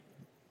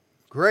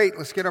Great.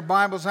 Let's get our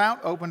Bibles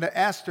out. Open to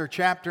Esther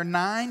chapter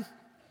 9.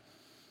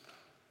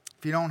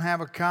 If you don't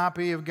have a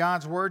copy of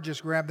God's Word,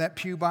 just grab that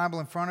pew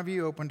Bible in front of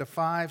you. Open to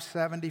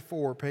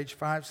 574, page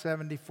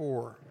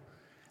 574.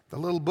 The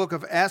little book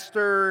of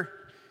Esther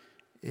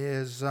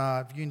is,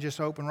 if you can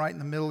just open right in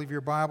the middle of your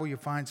Bible, you'll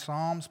find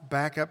Psalms.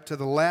 Back up to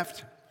the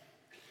left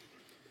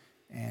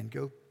and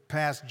go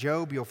past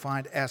Job, you'll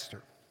find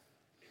Esther.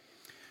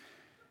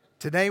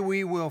 Today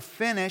we will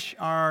finish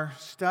our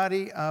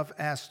study of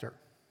Esther.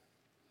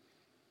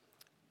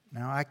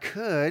 Now, I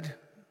could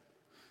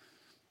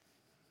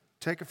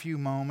take a few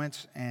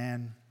moments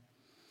and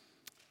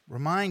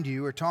remind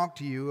you or talk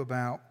to you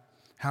about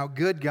how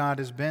good God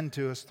has been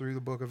to us through the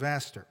book of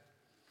Esther.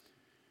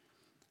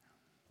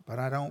 But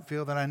I don't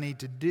feel that I need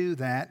to do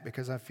that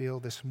because I feel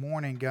this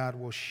morning God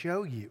will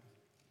show you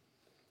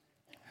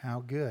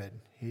how good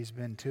He's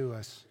been to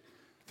us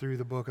through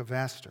the book of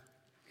Esther.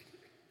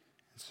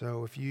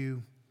 So if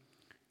you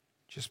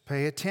just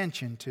pay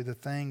attention to the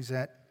things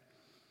that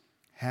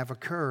have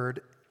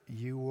occurred,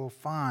 you will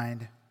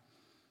find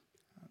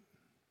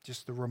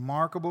just the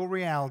remarkable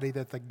reality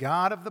that the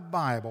God of the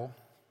Bible,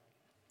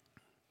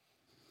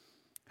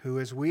 who,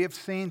 as we have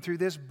seen through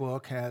this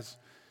book, has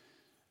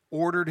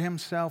ordered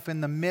Himself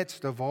in the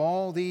midst of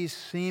all these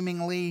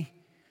seemingly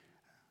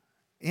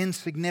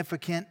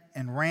insignificant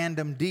and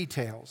random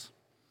details,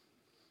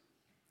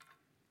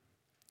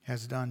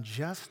 has done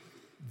just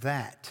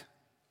that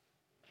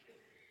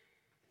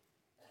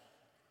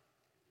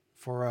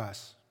for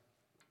us.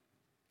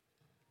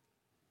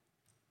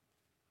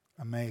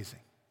 Amazing.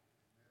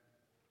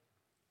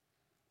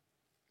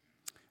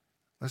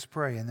 Let's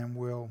pray and then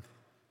we'll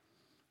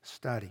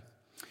study.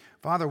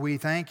 Father, we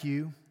thank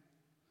You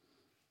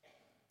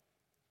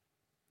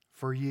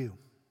for You.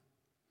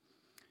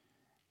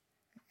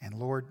 And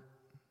Lord,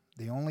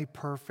 the only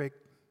perfect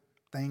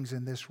things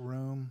in this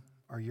room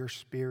are Your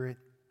Spirit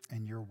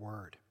and Your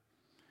Word.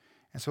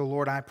 And so,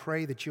 Lord, I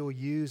pray that You'll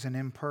use an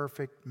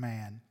imperfect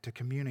man to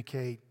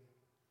communicate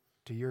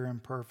to Your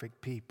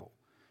imperfect people,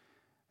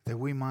 that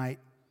we might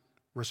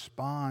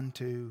respond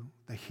to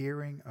the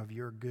hearing of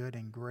Your good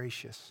and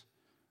gracious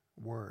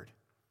word.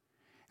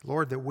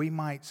 Lord, that we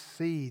might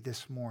see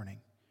this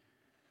morning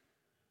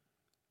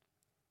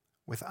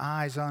with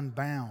eyes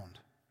unbound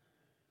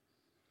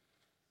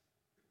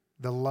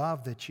the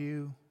love that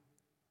You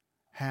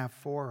have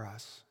for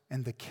us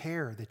and the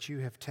care that You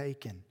have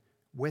taken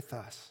with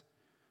us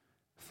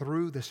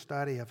through the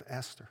study of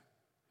Esther.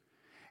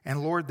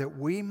 And Lord, that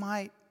we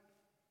might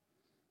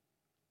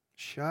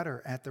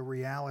shudder at the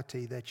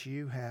reality that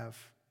You have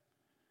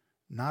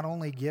not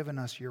only given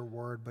us Your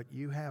word, but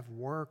You have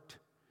worked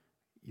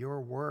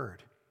Your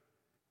word.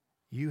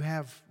 You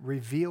have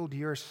revealed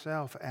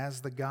Yourself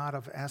as the God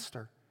of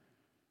Esther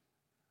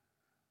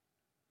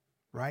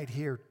right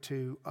here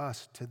to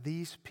us, to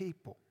these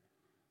people,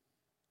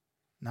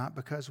 not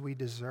because we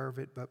deserve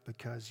it, but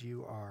because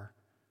You are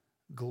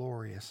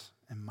glorious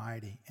and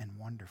mighty and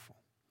wonderful.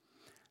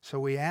 So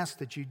we ask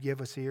that You'd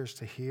give us ears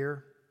to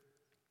hear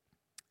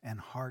and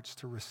hearts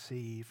to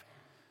receive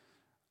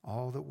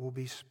all that will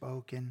be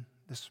spoken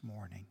this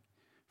morning.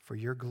 For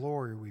Your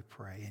glory we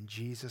pray. In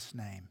Jesus'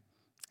 name,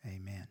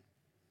 amen.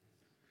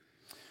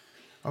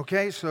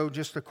 Okay, so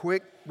just a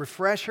quick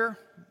refresher.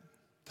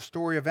 The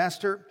story of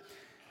Esther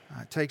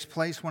takes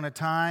place during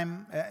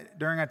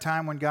a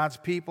time when God's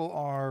people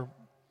are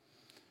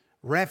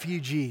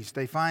refugees.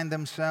 They find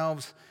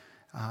themselves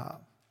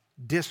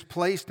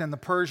displaced in the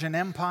Persian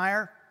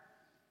Empire.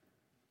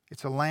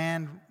 It's a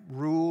land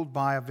ruled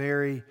by a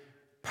very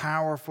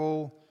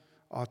powerful,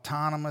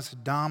 autonomous,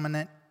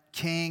 dominant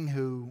king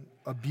who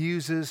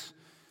abuses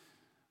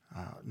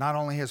not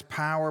only his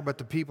power but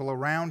the people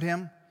around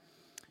him.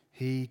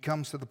 He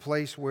comes to the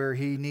place where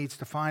he needs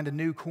to find a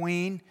new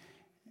queen.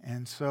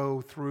 And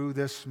so through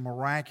this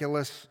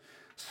miraculous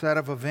set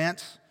of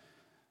events,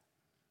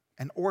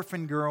 an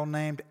orphan girl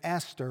named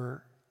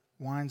Esther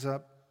winds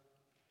up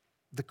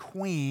the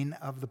queen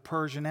of the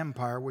Persian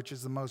Empire, which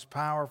is the most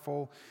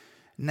powerful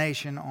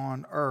nation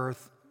on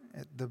earth,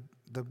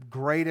 the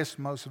greatest,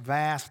 most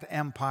vast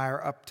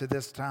empire up to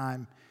this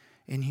time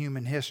in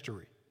human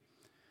history.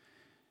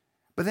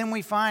 But then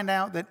we find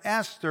out that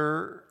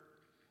Esther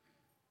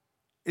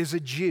is a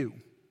Jew.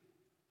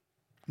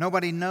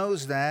 Nobody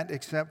knows that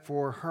except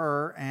for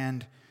her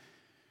and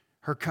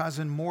her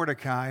cousin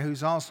Mordecai,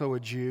 who's also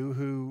a Jew,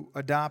 who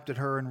adopted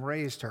her and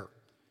raised her.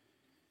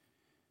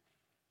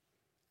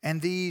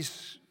 And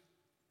these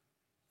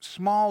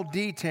small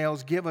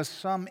details give us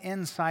some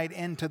insight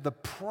into the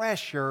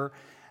pressure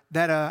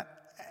that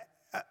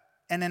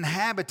an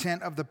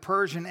inhabitant of the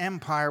Persian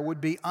Empire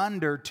would be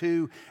under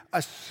to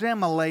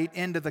assimilate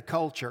into the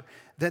culture,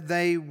 that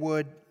they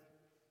would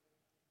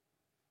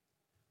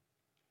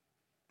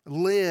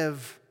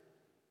live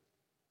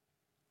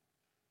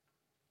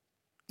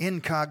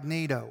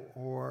incognito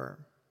or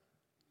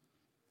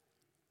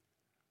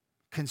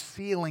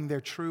concealing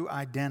their true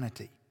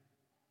identity.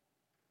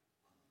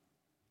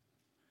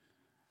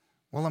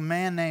 Well, a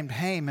man named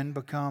Haman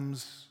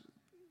becomes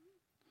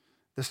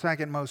the the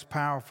second most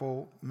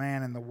powerful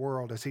man in the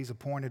world, as he's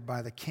appointed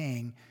by the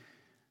king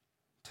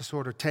to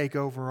sort of take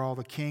over all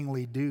the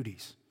kingly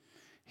duties.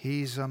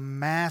 He's a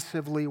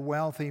massively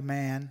wealthy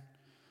man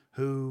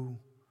who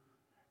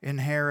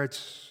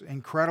inherits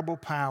incredible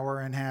power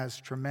and has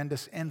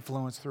tremendous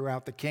influence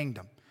throughout the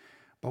kingdom.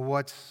 But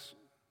what's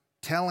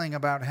telling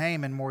about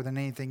Haman more than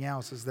anything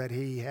else is that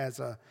he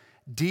has a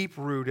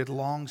deep-rooted,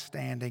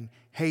 long-standing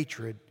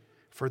hatred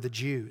for the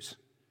Jews.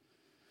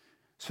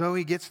 So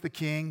he gets the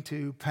king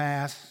to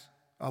pass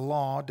a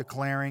law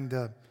declaring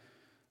the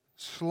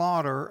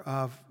slaughter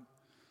of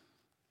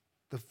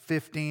the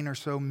 15 or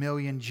so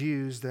million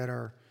Jews that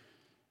are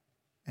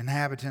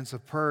inhabitants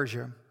of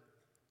Persia.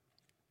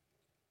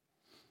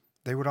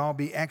 They would all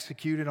be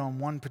executed on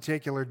one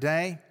particular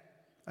day,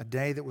 a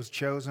day that was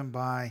chosen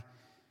by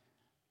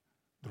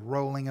the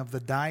rolling of the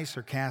dice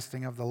or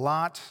casting of the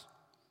lots.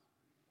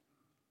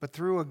 But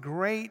through a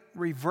great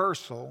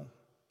reversal,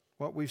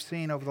 what we've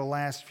seen over the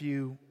last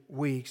few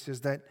weeks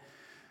is that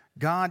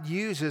God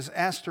uses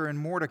Esther and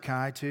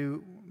Mordecai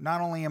to not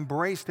only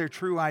embrace their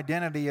true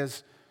identity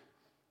as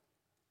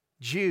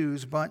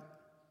Jews, but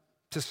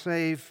to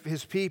save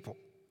his people.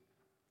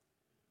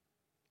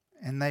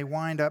 And they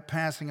wind up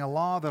passing a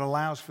law that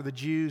allows for the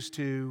Jews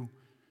to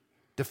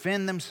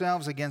defend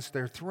themselves against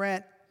their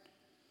threat.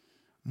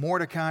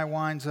 Mordecai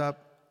winds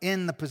up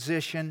in the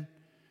position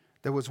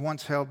that was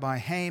once held by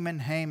Haman.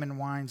 Haman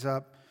winds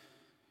up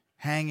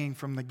hanging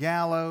from the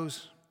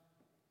gallows.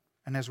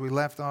 And as we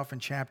left off in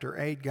chapter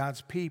 8,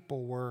 God's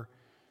people were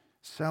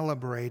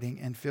celebrating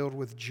and filled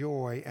with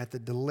joy at the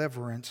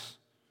deliverance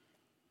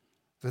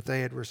that they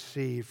had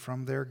received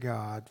from their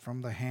God,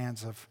 from the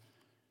hands of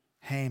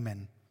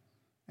Haman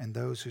and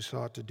those who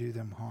sought to do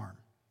them harm.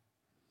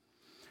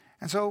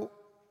 And so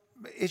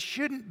it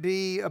shouldn't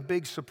be a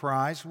big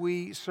surprise.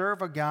 We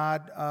serve a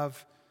God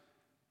of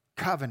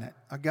covenant,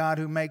 a God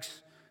who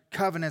makes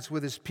covenants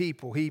with his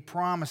people. He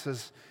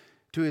promises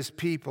to his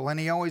people, and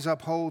he always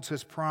upholds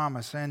his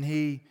promise. And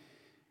he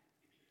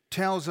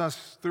tells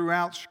us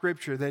throughout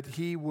Scripture that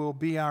he will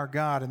be our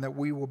God and that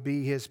we will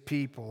be his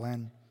people.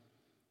 And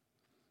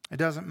it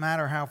doesn't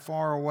matter how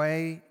far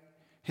away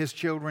his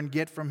children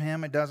get from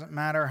him. It doesn't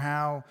matter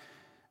how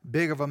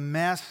big of a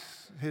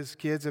mess his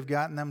kids have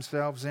gotten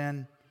themselves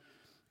in.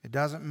 It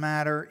doesn't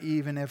matter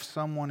even if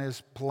someone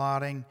is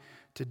plotting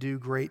to do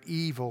great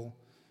evil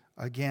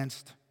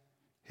against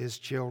his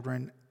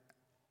children.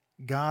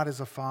 God is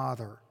a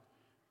father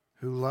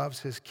who loves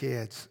his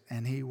kids,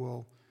 and he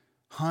will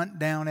hunt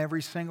down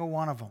every single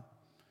one of them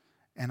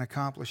and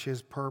accomplish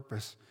his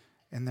purpose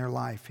in their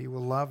life. He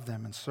will love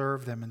them and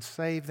serve them and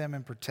save them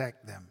and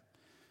protect them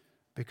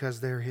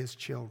because they're his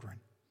children.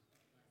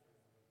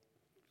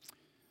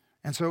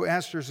 And so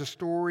Esther's a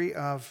story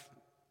of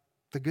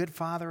the good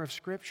father of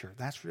Scripture.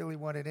 That's really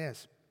what it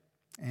is.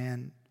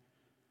 And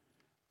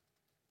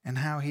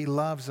how he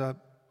loves a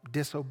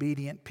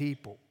disobedient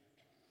people.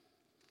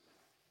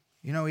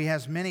 You know, he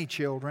has many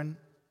children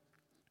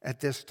at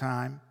this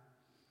time,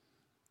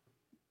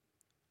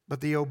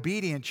 but the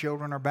obedient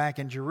children are back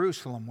in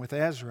Jerusalem with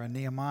Ezra and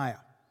Nehemiah.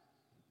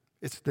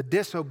 It's the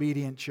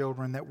disobedient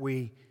children that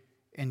we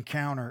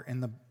encounter in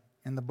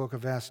the book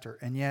of Esther.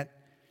 And yet,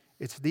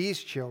 it's these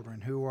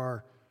children who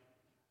are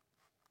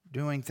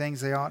doing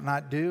things they ought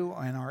not do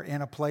and are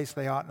in a place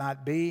they ought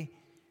not be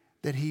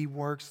that he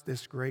works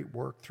this great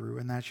work through,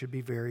 and that should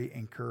be very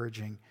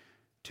encouraging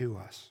to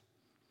us.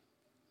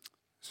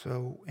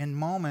 So in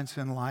moments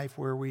in life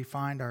where we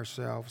find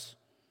ourselves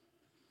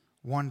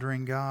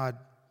wondering, God,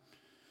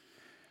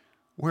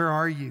 where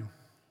are you?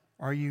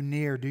 Are you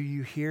near? Do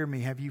you hear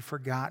me? Have you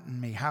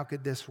forgotten me? How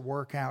could this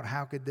work out?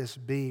 How could this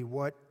be?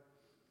 What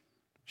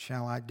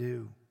shall I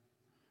do?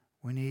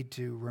 We need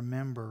to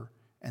remember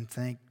and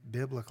think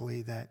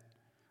biblically that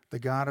the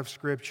God of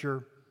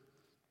Scripture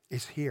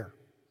is here.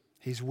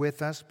 He's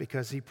with us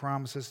because he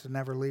promises to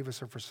never leave us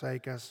or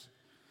forsake us,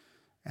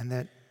 and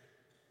that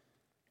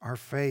our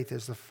faith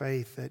is the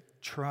faith that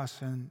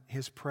trusts in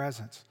his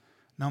presence,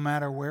 no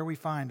matter where we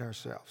find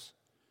ourselves.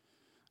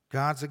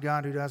 God's a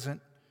God who doesn't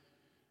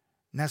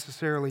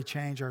necessarily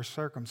change our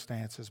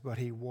circumstances, but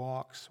he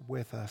walks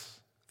with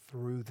us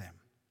through them.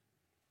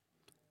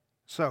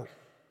 So,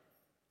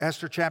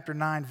 Esther chapter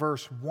 9,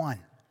 verse 1.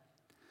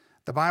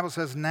 The Bible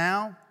says,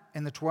 "Now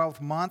in the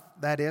 12th month,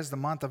 that is the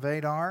month of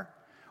Adar,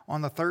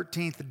 on the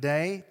 13th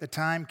day, the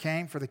time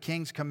came for the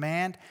king's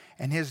command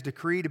and his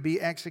decree to be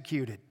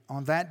executed.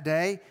 On that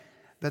day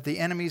that the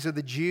enemies of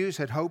the Jews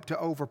had hoped to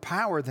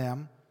overpower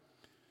them,"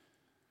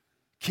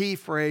 key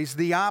phrase,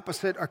 the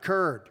opposite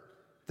occurred.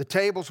 The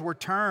tables were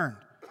turned,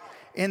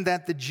 in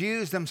that the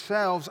Jews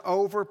themselves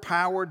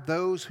overpowered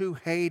those who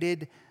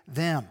hated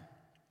them.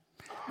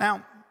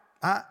 Now,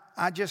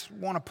 I just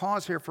want to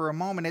pause here for a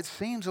moment. It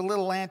seems a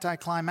little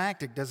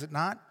anticlimactic, does it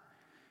not?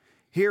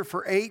 Here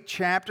for 8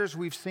 chapters,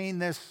 we've seen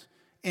this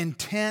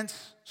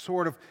intense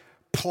sort of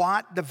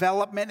plot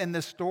development in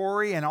the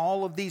story and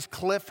all of these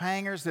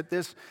cliffhangers that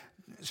this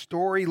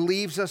story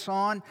leaves us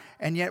on,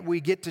 and yet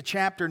we get to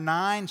chapter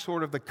 9,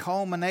 sort of the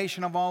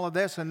culmination of all of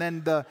this, and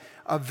then the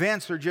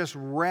events are just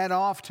read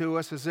off to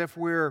us as if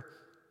we're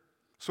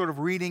sort of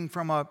reading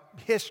from a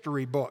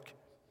history book.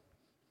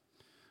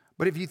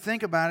 But if you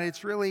think about it,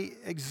 it's really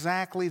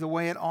exactly the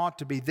way it ought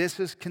to be. This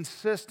is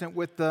consistent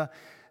with the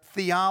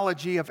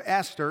theology of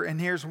Esther, and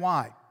here's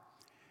why.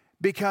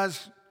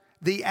 Because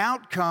the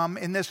outcome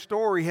in this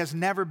story has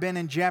never been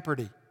in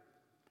jeopardy.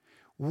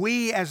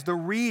 We, as the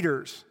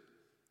readers,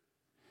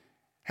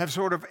 have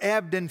sort of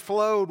ebbed and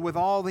flowed with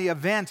all the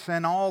events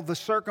and all the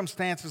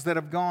circumstances that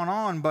have gone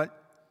on, but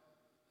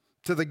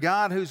to the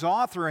God who's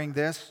authoring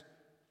this,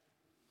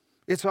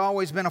 it's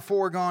always been a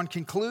foregone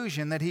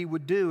conclusion that He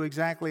would do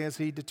exactly as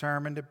He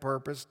determined and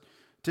purposed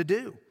to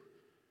do.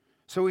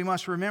 So we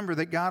must remember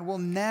that God will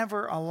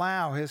never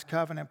allow His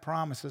covenant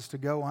promises to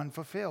go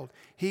unfulfilled.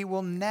 He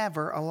will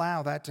never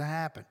allow that to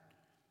happen.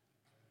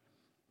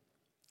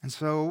 And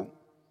so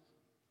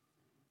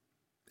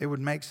it would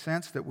make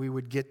sense that we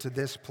would get to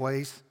this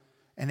place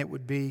and it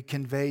would be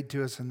conveyed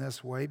to us in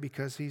this way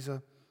because He's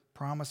a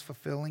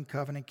promise-fulfilling,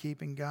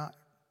 covenant-keeping God.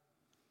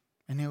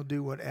 And He'll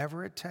do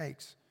whatever it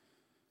takes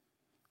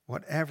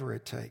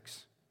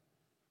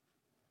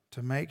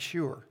to make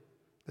sure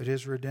that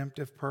His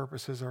redemptive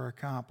purposes are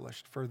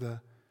accomplished for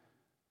the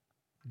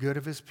good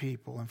of His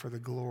people and for the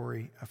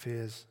glory of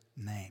His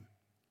name.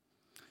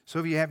 So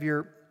if you have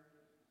your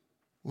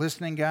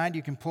listening guide,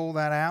 you can pull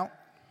that out,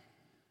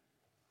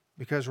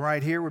 because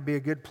right here would be a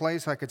good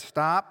place. I could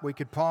stop, we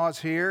could pause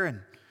here,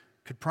 and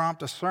could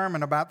prompt a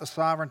sermon about the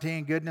sovereignty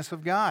and goodness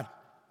of God.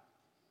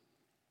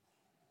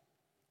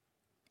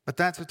 But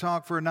that's a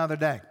talk for another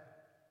day.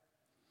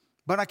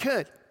 But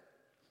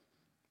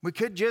we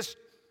could just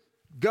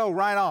go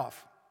right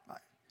off.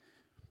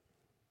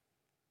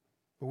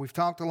 But we've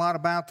talked a lot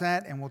about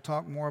that, and we'll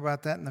talk more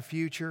about that in the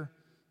future.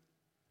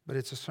 But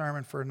it's a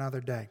sermon for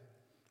another day.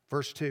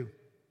 Verse 2.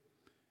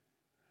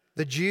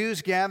 The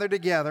Jews gathered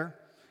together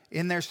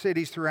in their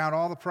cities throughout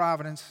all the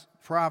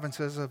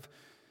provinces of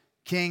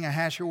King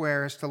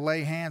Ahasuerus to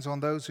lay hands on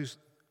those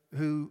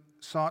who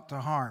sought to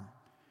harm.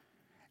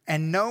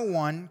 And no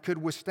one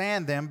could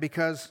withstand them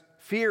because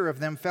fear of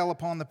them fell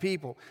upon the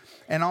people.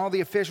 And all the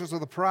officials of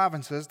the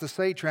provinces, the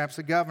satraps,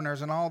 the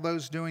governors, and all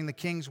those doing the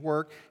king's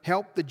work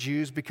helped the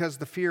Jews because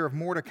the fear of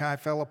Mordecai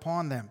fell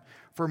upon them.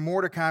 For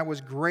Mordecai was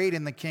great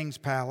in the king's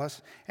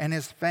palace, and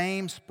his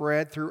fame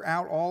spread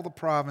throughout all the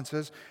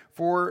provinces.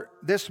 For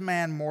this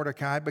man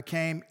Mordecai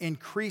became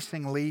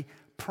increasingly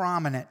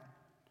prominent.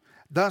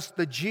 Thus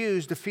the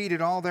Jews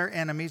defeated all their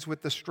enemies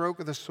with the stroke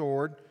of the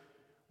sword,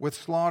 with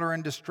slaughter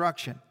and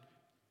destruction,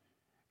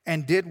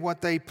 and did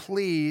what they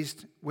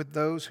pleased with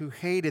those who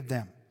hated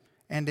them.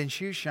 And in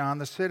Shushan,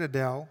 the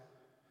citadel,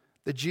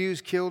 the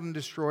Jews killed and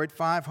destroyed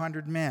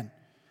 500 men.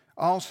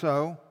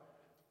 Also,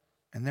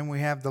 and then we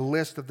have the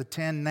list of the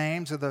 10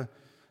 names of the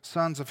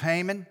sons of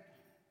Haman,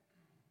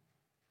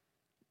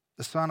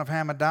 the son of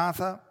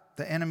Hammedatha,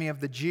 the enemy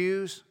of the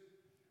Jews.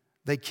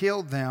 They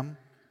killed them,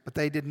 but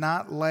they did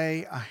not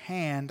lay a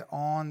hand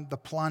on the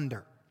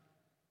plunder.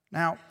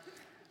 Now,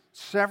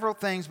 several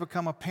things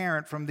become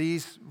apparent from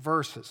these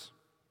verses.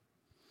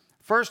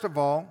 First of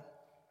all,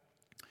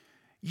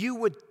 you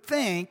would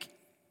think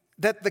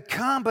that the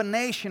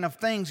combination of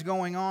things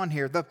going on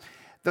here,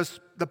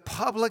 the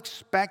public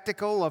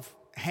spectacle of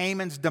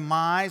Haman's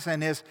demise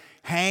and his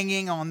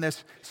hanging on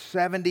this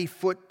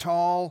 70-foot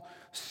tall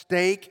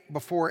stake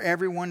before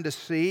everyone to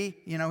see,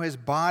 his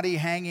body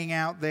hanging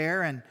out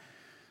there, and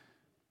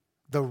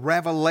the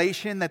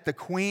revelation that the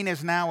queen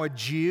is now a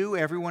Jew,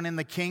 everyone in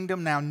the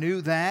kingdom now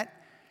knew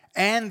that,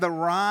 and the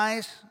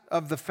rise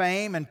of the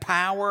fame and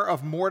power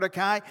of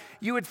Mordecai,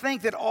 you would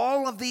think that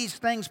all of these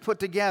things put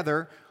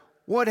together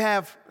would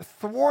have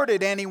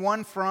thwarted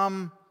anyone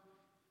from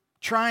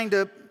trying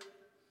to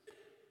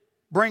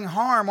bring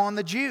harm on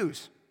the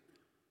Jews.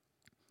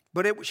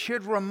 But it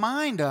should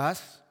remind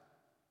us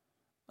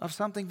of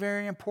something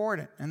very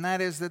important, and that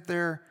is that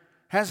there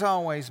has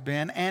always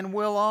been and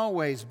will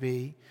always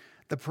be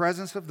the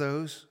presence of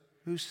those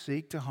who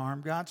seek to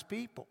harm God's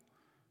people.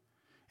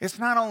 It's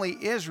not only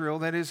Israel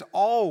that is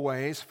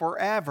always,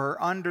 forever,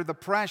 under the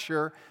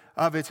pressure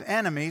of its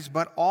enemies,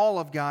 but all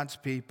of God's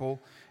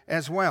people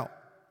as well.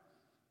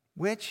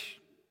 Which,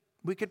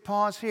 we could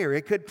pause here.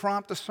 It could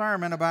prompt a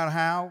sermon about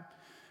how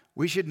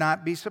we should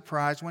not be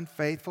surprised when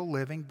faithful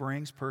living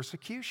brings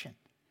persecution.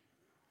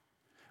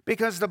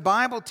 Because the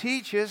Bible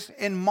teaches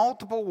in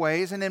multiple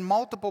ways and in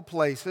multiple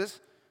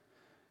places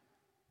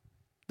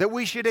that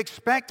we should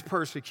expect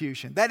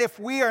persecution. That if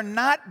we are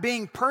not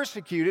being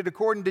persecuted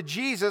according to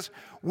Jesus,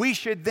 we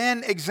should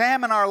then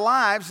examine our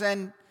lives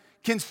and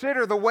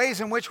consider the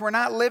ways in which we're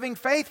not living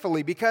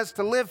faithfully. Because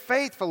to live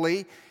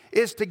faithfully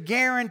is to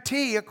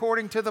guarantee,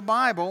 according to the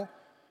Bible,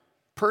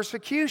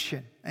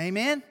 persecution.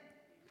 Amen?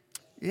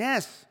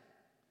 Yes.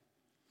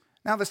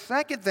 Now, the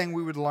second thing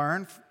we would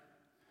learn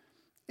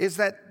is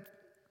that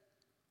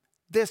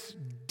this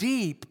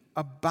deep,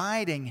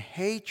 abiding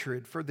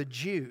hatred for the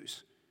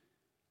Jews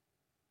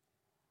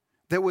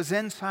that was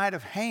inside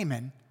of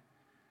Haman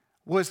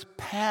was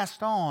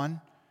passed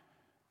on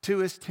to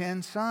his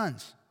 10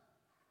 sons.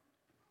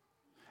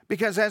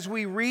 Because as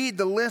we read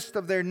the list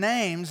of their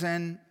names,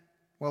 and,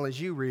 well, as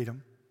you read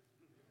them,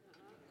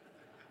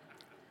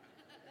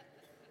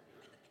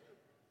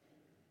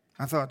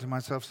 I thought to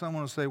myself,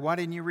 someone will say, why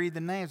didn't you read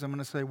the names? I'm going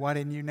to say, why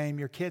didn't you name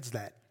your kids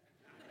that?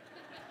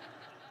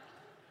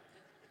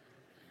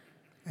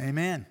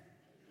 Amen.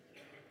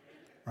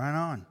 Right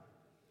on.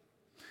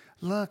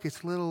 Look,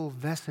 it's little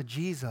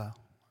Vesagiza.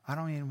 I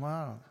don't even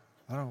know.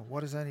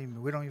 What does that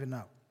even, we don't even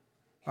know.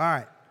 All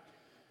right.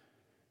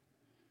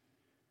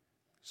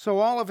 So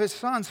all of his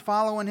sons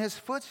follow in his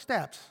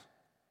footsteps,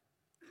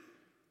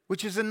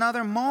 which is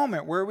another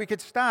moment where we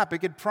could stop. It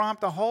could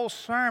prompt a whole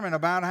sermon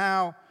about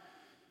how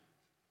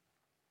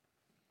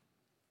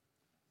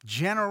the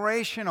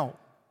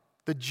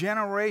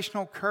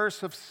generational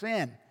curse of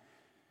sin,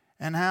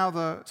 and how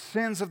the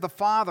sins of the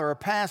father are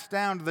passed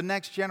down to the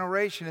next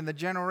generation and the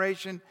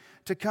generation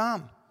to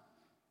come.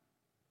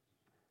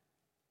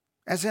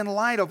 As in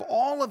light of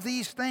all of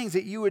these things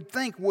that you would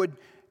think would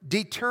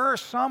deter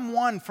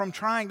someone from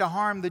trying to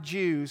harm the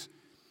Jews,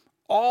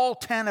 all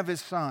 10 of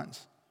his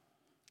sons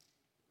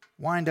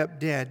wind up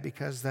dead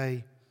because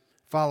they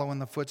follow in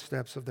the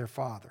footsteps of their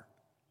father.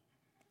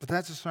 But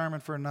that's a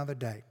sermon for another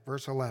day.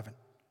 Verse 11.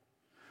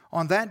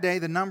 On that day,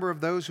 the number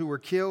of those who were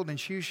killed in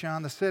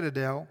Shushan, the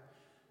citadel,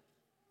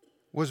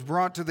 was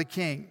brought to the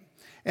king.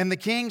 And the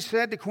king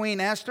said to Queen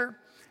Esther,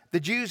 the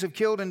Jews have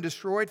killed and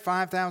destroyed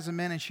 5,000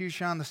 men in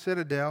Shushan, the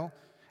citadel,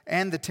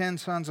 and the 10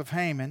 sons of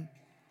Haman.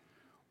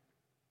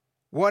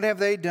 What have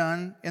they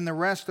done in the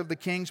rest of the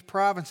king's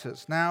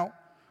provinces? Now,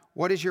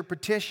 what is your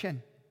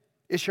petition?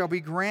 It shall be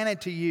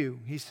granted to you,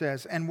 he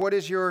says. And what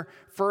is your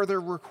further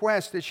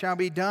request? It shall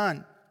be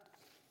done.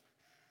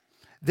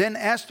 Then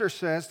Esther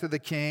says to the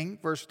king,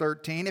 verse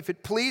 13, if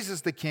it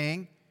pleases the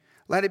king,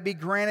 let it be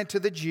granted to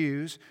the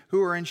Jews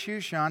who are in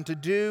Shushan to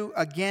do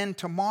again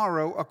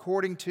tomorrow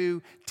according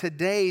to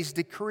today's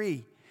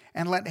decree.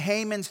 And let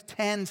Haman's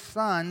 10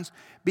 sons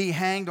be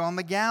hanged on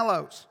the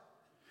gallows.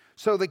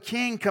 So the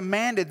king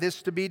commanded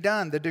this to be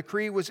done. The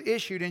decree was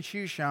issued in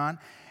Shushan,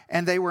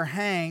 and they were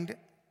hanged,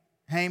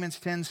 Haman's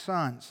 10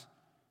 sons.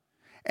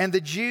 And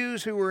the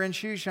Jews who were in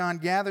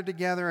Shushan gathered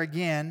together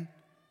again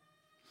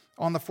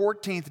on the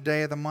 14th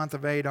day of the month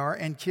of Adar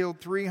and killed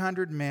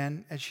 300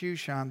 men at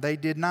Shushan. They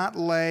did not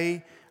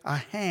lay a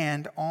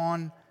hand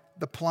on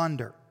the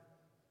plunder.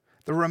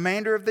 The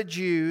remainder of the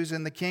Jews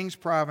in the king's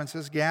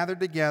provinces gathered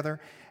together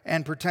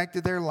and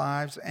protected their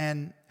lives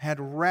and had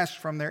rest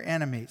from their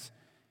enemies,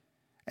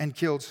 and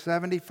killed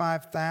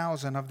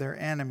 75,000 of their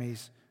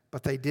enemies,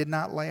 but they did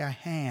not lay a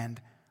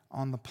hand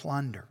on the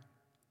plunder.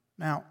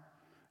 Now,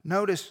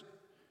 notice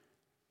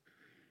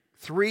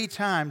 3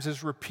 times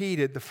is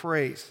repeated the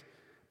phrase,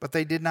 but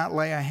they did not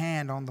lay a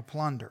hand on the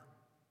plunder.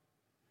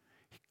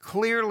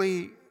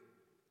 Clearly,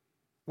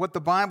 what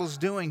the Bible's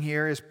doing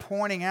here is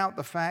pointing out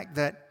the fact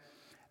that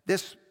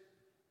this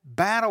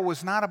battle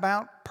was not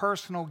about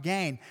personal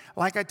gain.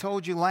 Like I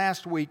told you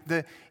last week,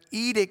 the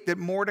edict that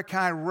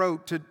Mordecai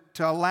wrote to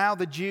allow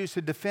the Jews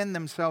to defend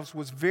themselves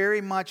was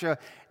very much a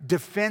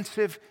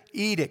defensive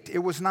edict. It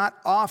was not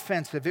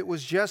offensive. It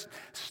was just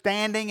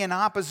standing in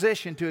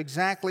opposition to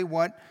exactly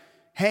what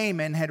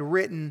Haman had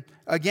written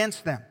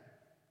against them.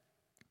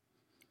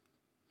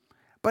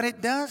 But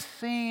it does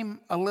seem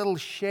a little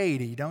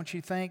shady, don't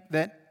you think,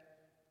 that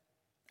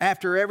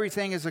after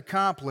everything is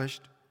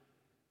accomplished,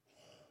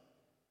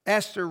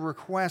 Esther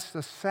requests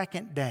a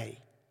second day.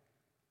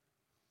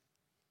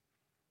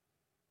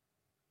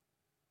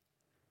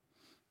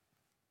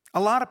 A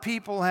lot of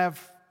people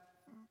have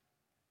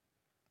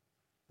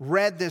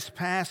read this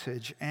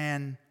passage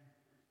and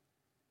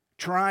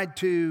tried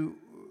to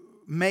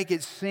make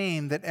it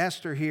seem that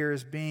Esther here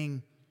is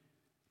being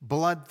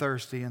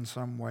bloodthirsty in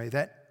some way,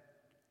 that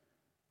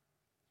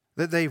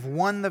they've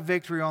won the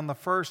victory on the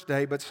first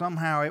day, but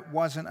somehow it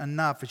wasn't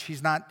enough, and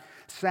she's not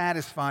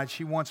satisfied.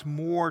 She wants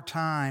more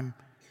time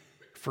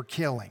for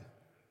killing.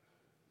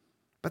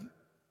 But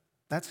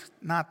that's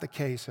not the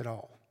case at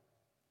all.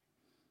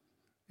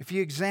 If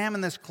you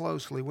examine this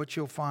closely, what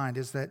you'll find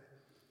is that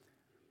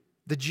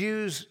the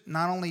Jews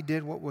not only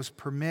did what was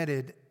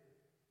permitted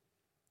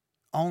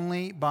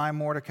only by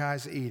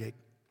Mordecai's edict,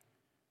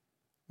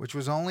 which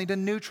was only to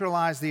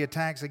neutralize the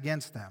attacks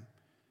against them,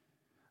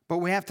 but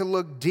we have to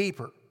look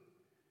deeper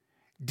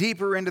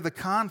into the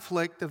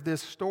conflict of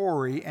this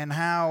story and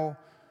how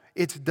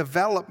its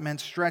development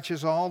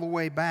stretches all the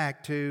way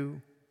back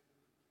to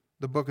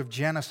the book of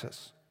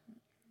Genesis.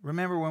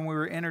 Remember when we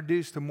were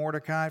introduced to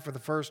Mordecai for the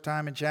first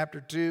time in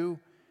chapter 2?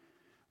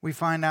 We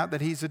find out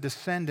that he's a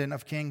descendant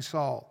of King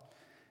Saul.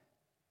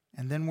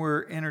 And then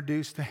we're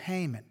introduced to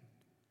Haman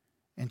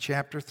in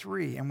chapter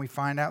 3, and we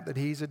find out that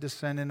he's a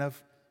descendant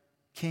of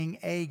King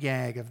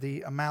Agag of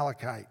the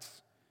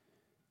Amalekites.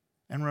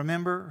 And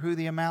remember who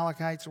the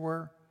Amalekites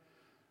were?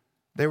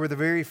 They were the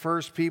very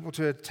first people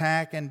to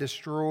attack and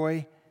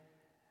destroy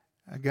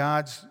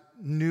God's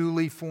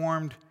newly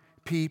formed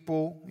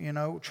people,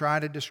 try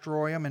to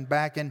destroy them. And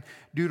back in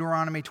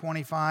Deuteronomy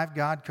 25,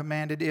 God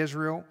commanded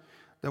Israel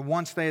that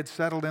once they had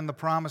settled in the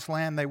promised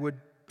land, they would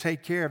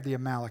take care of the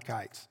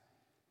Amalekites.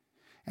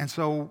 And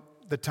so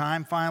the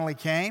time finally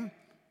came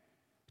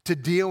to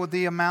deal with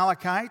the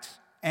Amalekites,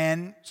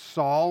 and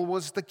Saul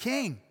was the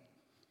king.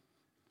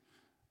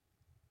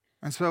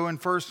 And so in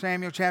 1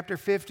 Samuel chapter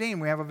 15,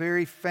 we have a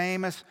very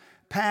famous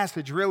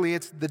passage. Really,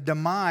 it's the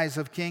demise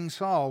of King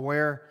Saul,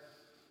 where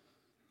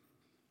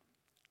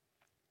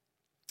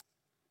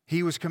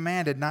he was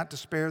commanded not to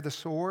spare the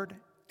sword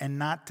and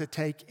not to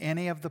take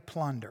any of the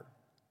plunder.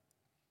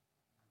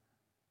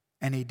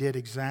 And he did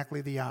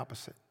exactly the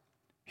opposite.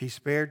 He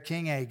spared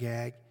King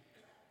Agag,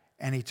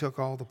 and he took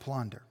all the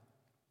plunder.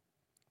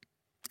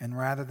 And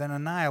rather than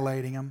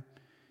annihilating them,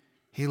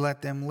 he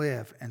let them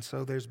live. And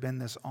so there's been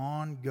this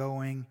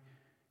ongoing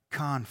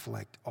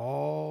conflict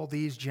all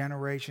these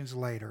generations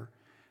later.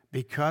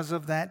 Because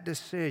of that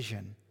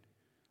decision,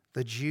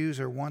 the Jews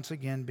are once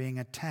again being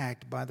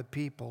attacked by the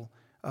people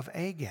of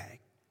Agag,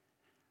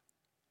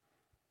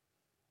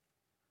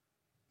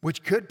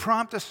 which could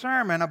prompt a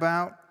sermon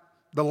about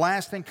the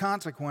lasting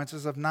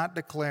consequences of not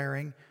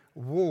declaring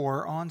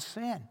war on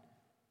sin.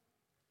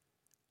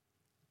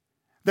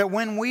 That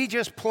when we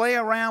just play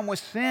around with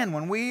sin,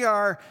 when we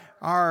are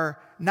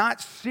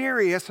not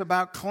serious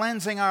about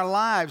cleansing our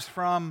lives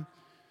from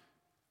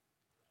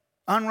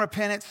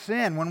unrepentant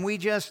sin, when we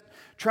just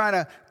try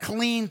to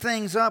clean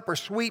things up or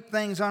sweep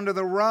things under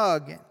the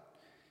rug,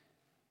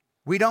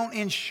 we don't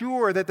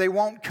ensure that they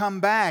won't come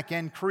back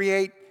and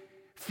create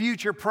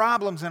future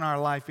problems in our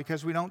life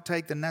because we don't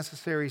take the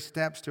necessary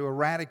steps to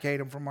eradicate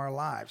them from our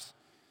lives.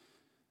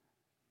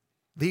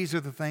 These are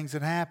the things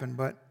that happen,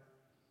 but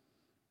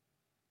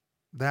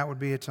that would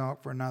be a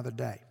talk for another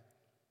day.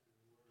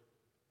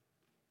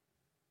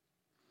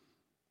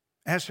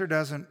 Esther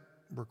doesn't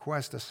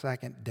request a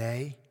second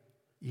day,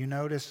 you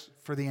notice,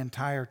 for the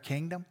entire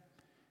kingdom.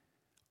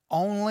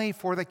 Only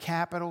for the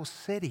capital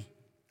city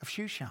of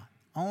Shushan.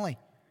 Only.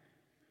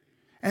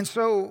 And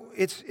so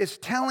it's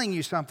telling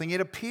you something.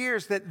 It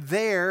appears that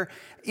there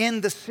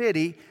in the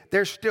city,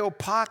 there's still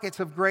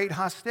pockets of great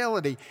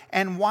hostility.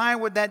 And why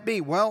would that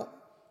be? Well,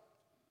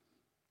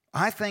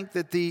 I think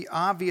that the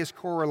obvious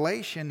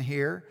correlation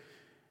here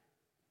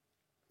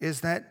is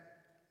that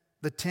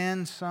the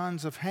 10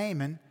 sons of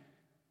Haman,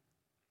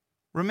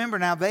 remember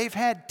now, they've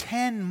had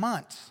 10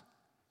 months.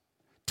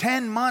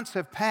 10 months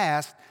have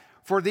passed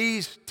for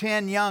these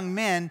 10 young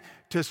men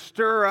to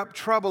stir up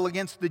trouble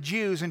against the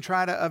Jews and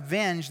try to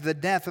avenge the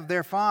death of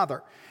their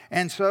father.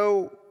 And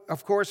so,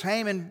 of course,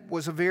 Haman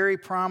was a very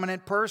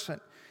prominent person.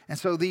 And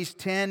so these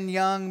 10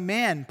 young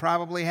men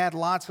probably had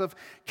lots of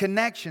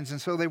connections. And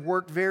so they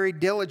worked very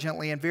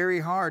diligently and very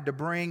hard to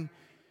bring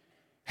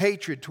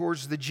hatred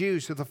towards the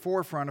Jews to the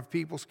forefront of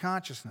people's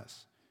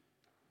consciousness.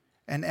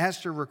 And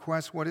Esther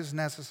requests what is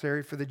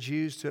necessary for the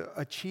Jews to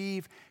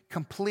achieve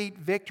complete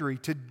victory,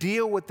 to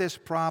deal with this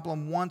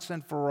problem once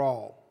and for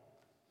all.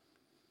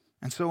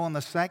 And so on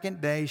the second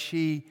day,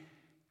 she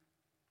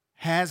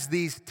has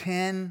these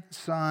 10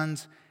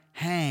 sons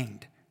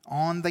hanged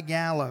on the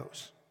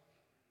gallows.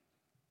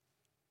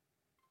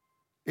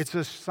 It's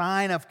a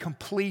sign of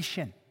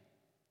completion.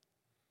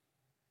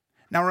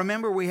 Now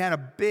remember, we had a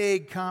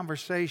big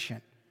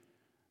conversation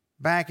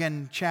back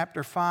in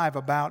chapter 5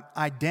 about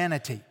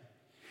identity.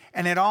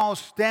 And it all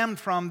stemmed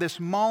from this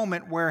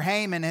moment where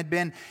Haman had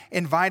been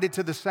invited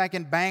to the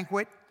second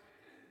banquet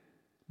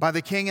by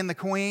the king and the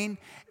queen.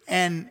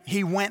 And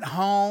he went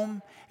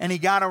home and he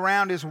got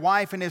around his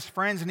wife and his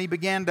friends and he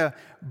began to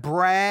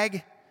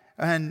brag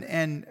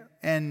and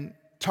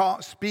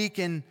speak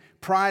in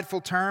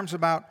prideful terms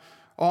about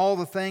all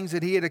the things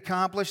that he had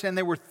accomplished. And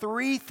there were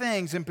 3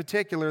 things in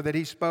particular that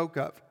he spoke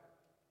of.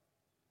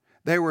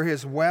 They were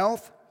his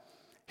wealth,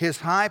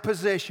 his high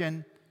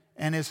position,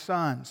 and his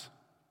sons.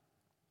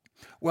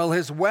 Well,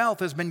 his wealth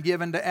has been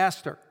given to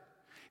Esther.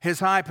 His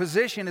high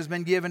position has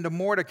been given to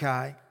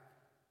Mordecai.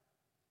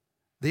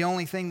 The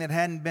only thing that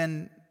hadn't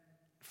been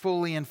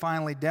fully and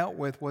finally dealt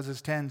with was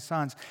his 10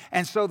 sons.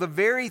 And so the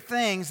very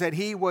things that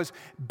he was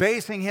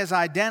basing his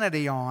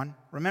identity on,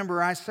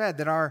 remember I said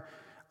that our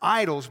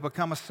idols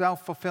become a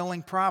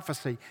self-fulfilling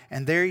prophecy.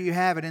 And there you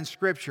have it in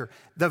Scripture.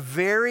 The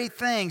very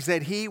things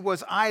that he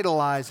was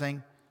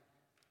idolizing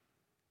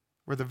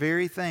were the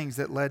very things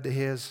that led to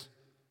his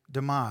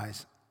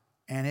demise.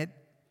 And it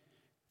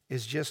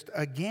is just,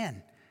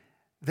 again,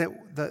 that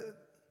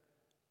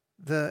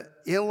the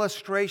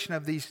illustration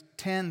of these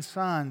 10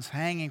 sons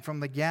hanging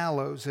from the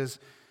gallows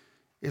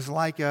is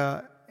like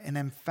an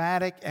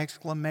emphatic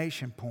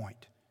exclamation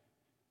point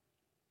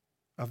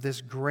of this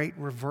great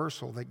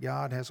reversal that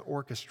God has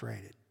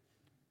orchestrated.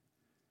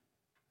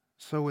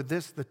 So with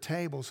this, the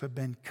tables have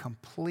been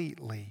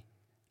completely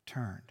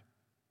turned.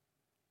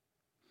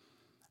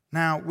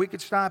 Now, we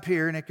could stop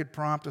here and it could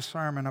prompt a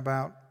sermon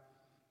about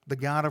the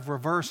God of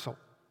reversal,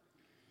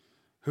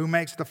 who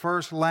makes the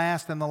first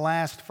last and the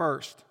last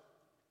first.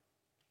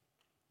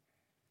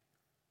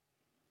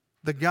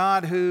 The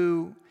God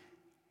who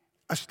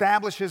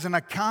establishes an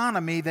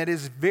economy that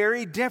is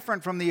very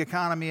different from the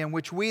economy in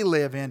which we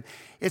live in.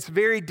 It's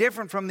very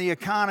different from the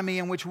economy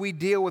in which we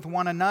deal with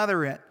one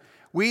another in.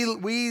 We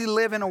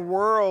live in a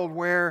world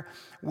where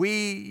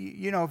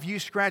if you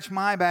scratch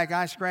my back,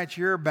 I scratch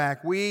your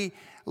back. We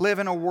live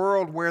in a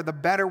world where the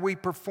better we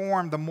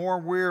perform, the more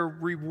we're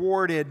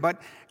rewarded.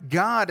 But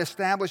God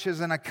establishes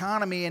an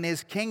economy in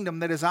His kingdom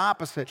that is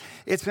opposite.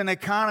 It's an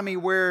economy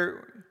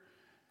where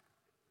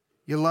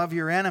you love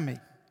your enemy.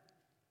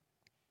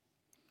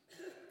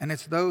 And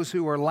it's those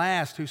who are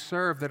last who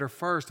serve that are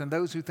first, and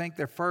those who think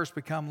they're first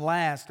become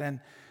last,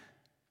 and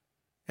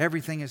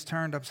everything is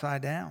turned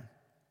upside down.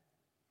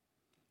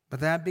 But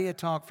that'd be a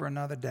talk for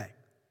another day.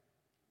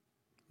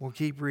 We'll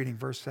keep reading,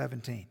 verse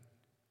 17.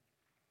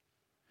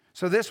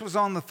 So this was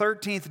on the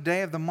 13th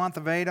day of the month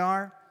of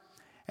Adar,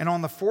 and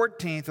on the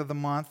 14th of the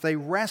month they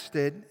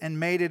rested and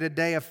made it a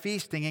day of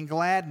feasting and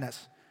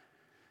gladness.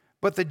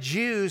 But the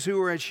Jews who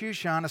were at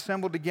Shushan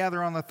assembled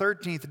together on the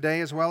 13th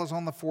day as well as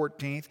on the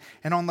 14th,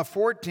 and on the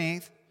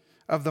 14th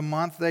of the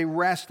month they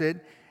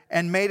rested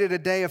and made it a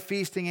day of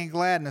feasting and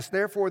gladness.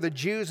 Therefore the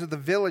Jews of the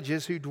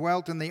villages who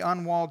dwelt in the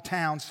unwalled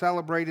town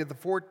celebrated the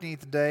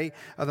 14th day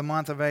of the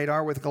month of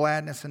Adar with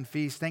gladness and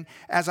feasting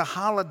as a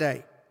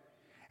holiday,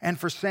 and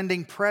for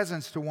sending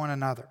presents to one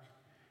another.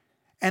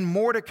 And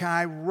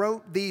Mordecai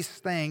wrote these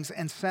things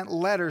and sent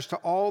letters to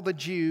all the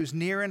Jews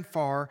near and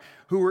far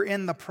who were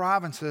in the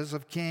provinces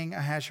of King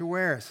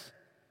Ahasuerus,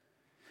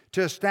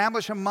 to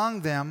establish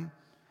among them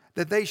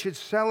that they should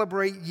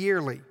celebrate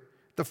yearly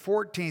the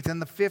 14th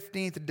and the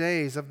 15th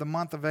days of the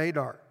month of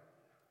Adar,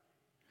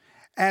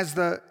 as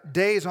the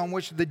days on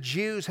which the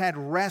Jews had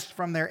rest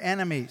from their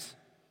enemies,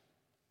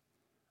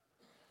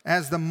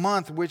 as the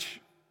month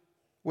which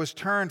was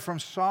turned from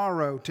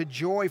sorrow to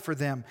joy for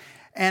them,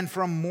 and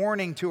from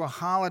mourning to a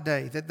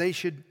holiday, that they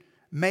should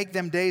make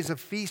them days of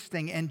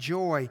feasting and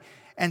joy,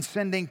 and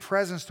sending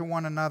presents to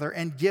one another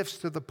and gifts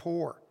to the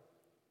poor.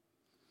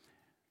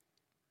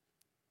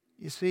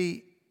 You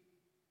see,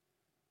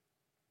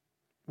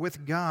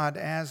 with God,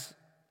 as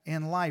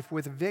in life,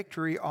 with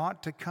victory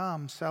ought to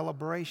come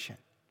celebration.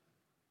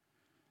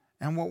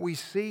 And what we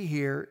see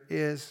here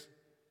is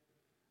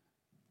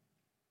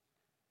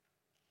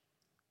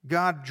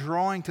God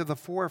drawing to the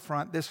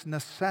forefront this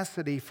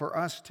necessity for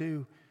us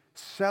to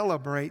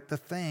celebrate the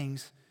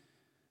things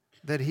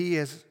that He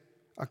has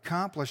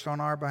accomplished on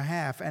our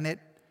behalf. And it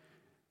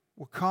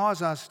will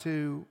cause us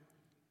to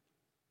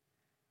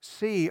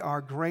see our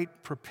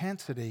great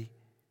propensity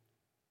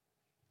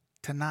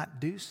to not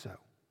do so.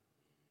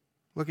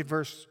 Look at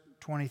verse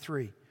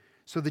 23.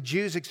 So the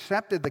Jews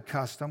accepted the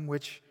custom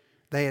which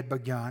they had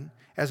begun,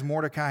 as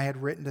Mordecai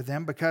had written to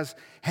them, because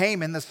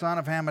Haman, the son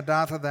of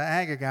Hammedatha the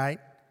Agagite,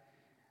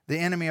 the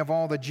enemy of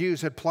all the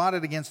Jews, had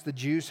plotted against the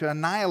Jews to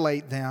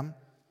annihilate them,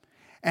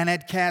 and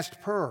had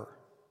cast pur,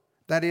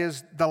 that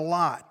is, the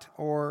lot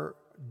or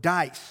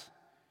dice,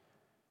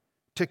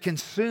 to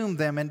consume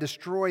them and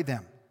destroy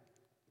them.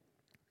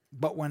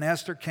 But when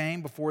Esther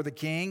came before the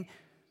king,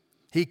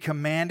 he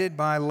commanded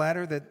by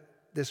letter that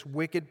this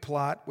wicked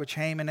plot which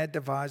Haman had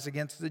devised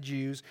against the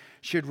Jews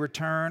should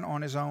return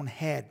on his own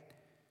head,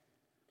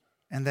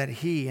 and that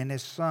he and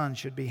his son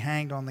should be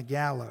hanged on the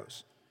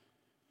gallows.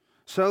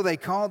 So they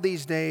called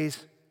these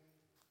days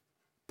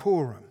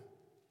Purim,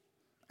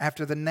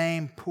 after the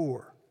name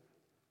Pur.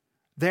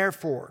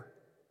 Therefore,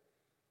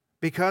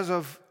 because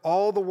of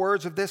all the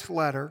words of this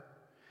letter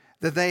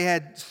that they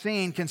had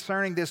seen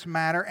concerning this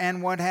matter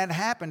and what had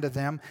happened to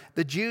them,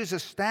 the Jews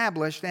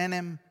established and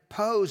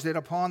imposed it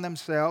upon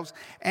themselves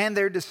and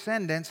their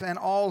descendants and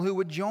all who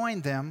would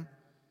join them,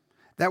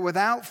 that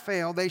without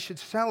fail they should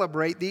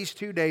celebrate these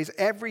 2 days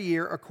every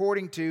year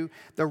according to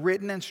the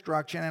written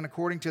instruction and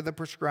according to the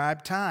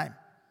prescribed time.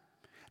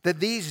 That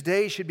these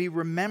days should be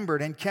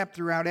remembered and kept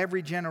throughout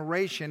every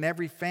generation,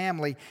 every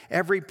family,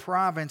 every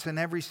province, and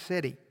every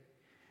city.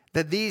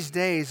 That these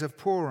days of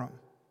Purim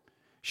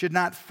should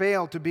not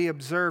fail to be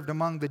observed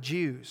among the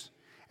Jews,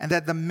 and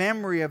that the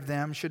memory of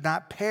them should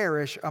not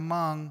perish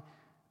among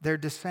their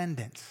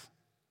descendants.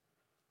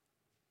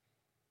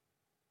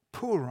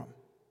 Purim.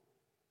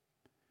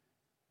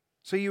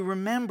 So you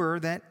remember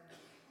that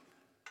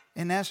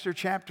in Esther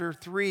chapter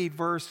 3,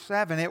 verse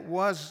 7, it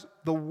was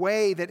the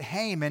way that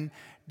Haman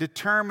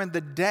determined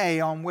the day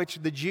on which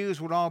the Jews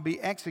would all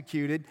be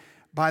executed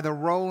by the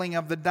rolling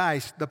of the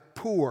dice, the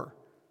pur.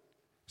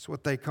 That's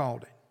what they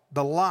called it.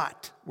 The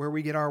lot, where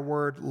we get our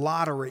word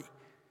lottery.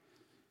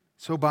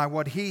 So by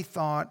what he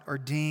thought or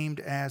deemed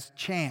as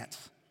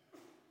chance.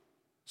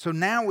 So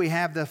now we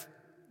have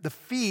the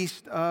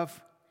feast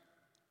of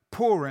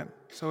Purim.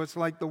 So it's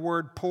like the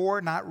word poor,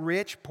 not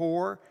rich,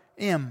 poor,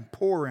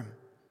 Purim.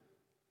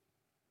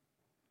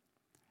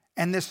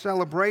 And this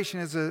celebration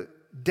is a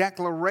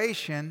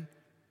declaration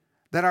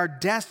that our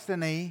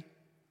destiny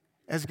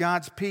as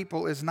God's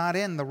people is not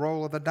in the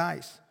roll of the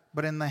dice,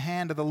 but in the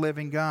hand of the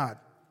living God.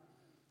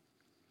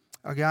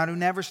 A God who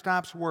never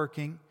stops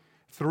working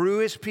through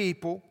His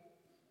people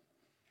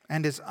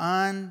and His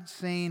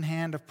unseen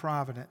hand of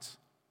providence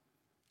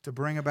to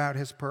bring about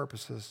His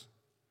purposes.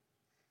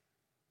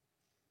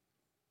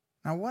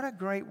 Now, what a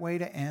great way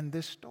to end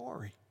this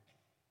story.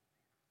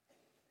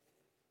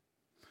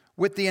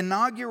 with the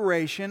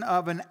inauguration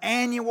of an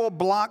annual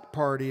block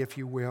party, if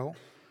you will,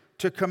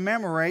 to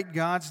commemorate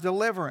God's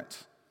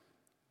deliverance.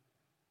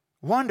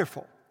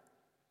 Wonderful.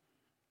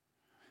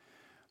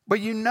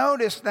 But you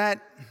notice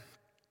that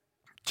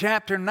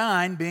chapter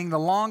 9, being the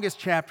longest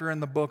chapter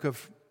in the book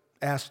of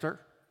Esther,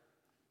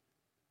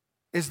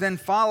 is then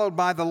followed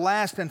by the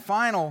last and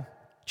final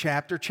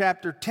chapter,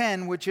 chapter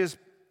 10, which is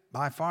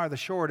by far the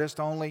shortest,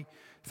 only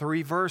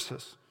 3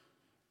 verses.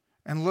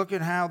 And look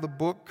at how the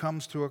book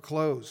comes to a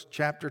close.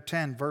 Chapter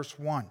 10, verse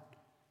 1.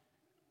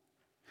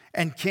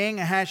 And King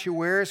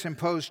Ahasuerus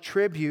imposed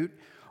tribute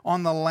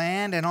on the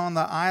land and on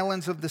the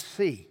islands of the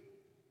sea.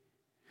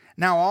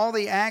 Now all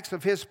the acts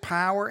of his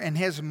power and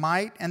his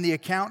might and the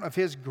account of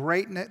his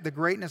greatness, the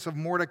greatness of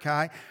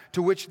Mordecai,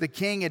 to which the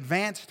king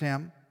advanced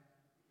him,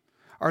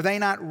 are they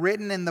not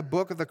written in the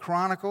book of the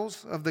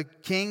Chronicles of the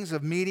kings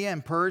of Media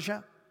and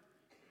Persia?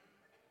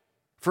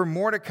 For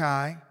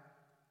Mordecai,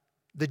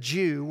 the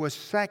Jew, was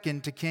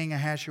second to King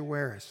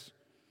Ahasuerus,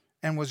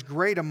 and was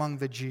great among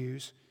the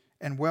Jews,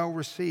 and well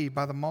received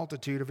by the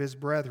multitude of his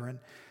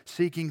brethren,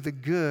 seeking the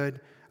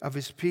good of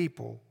his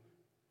people,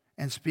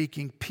 and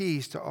speaking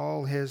peace to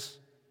all his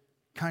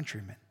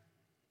countrymen.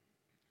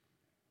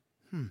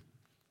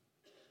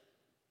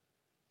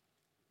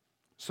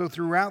 So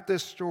throughout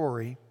this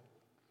story,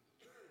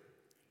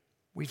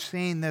 we've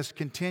seen this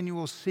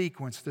continual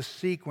sequence, the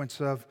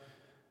sequence of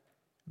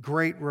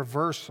great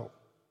reversal,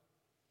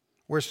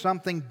 where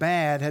something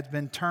bad has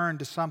been turned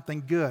to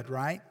something good,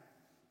 right?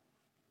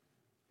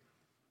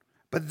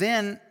 But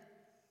then,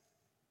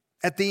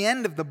 at the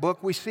end of the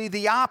book, we see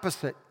the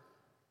opposite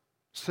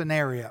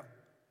scenario,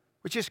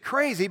 which is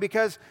crazy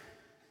because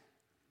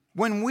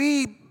when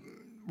we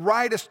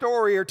write a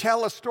story or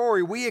tell a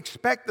story, we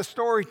expect the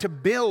story to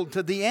build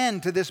to the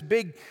end, to this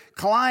big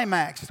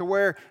climax, to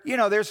where,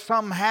 there's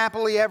some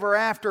happily ever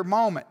after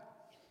moment.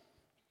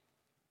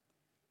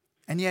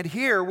 And yet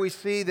here we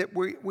see that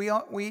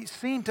we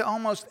seem to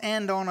almost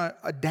end on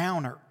a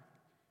downer.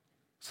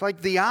 It's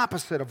like the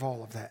opposite of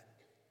all of that.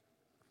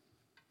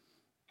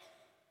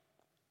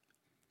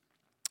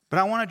 But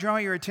I want to draw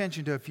your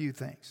attention to a few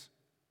things.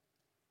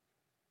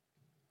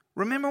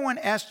 Remember when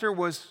Esther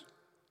was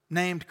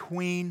named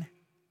queen?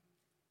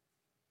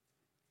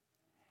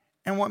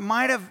 And what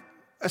might have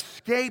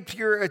escaped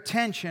your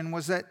attention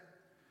was that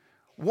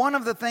one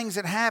of the things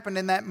that happened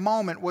in that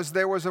moment was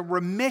there was a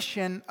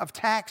remission of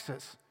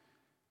taxes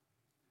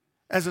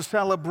as a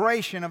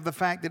celebration of the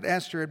fact that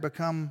Esther had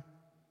become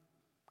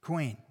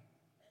queen.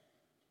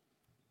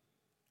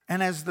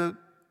 And as the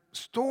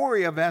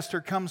story of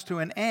Esther comes to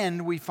an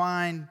end, we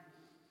find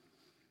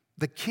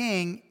the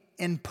king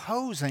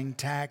imposing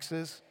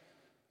taxes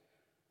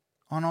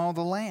on all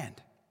the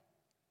land.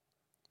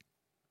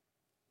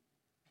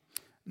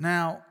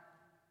 Now,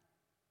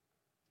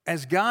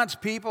 as God's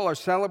people are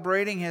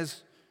celebrating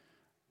his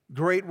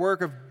great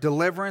work of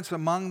deliverance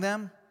among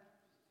them,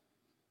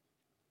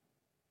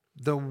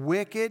 the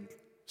wicked,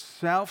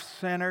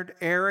 self-centered,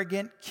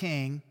 arrogant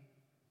king,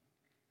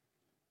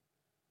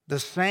 the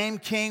same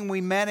king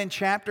we met in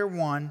chapter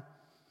 1,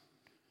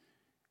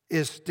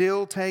 is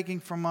still taking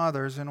from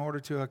others in order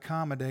to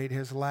accommodate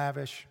his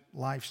lavish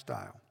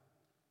lifestyle.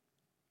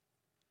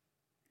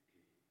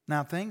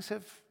 Now, things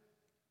have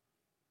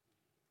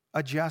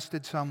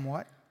adjusted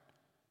somewhat.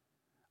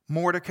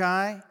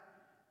 Mordecai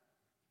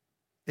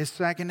is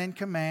second in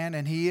command,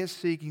 and he is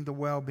seeking the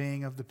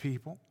well-being of the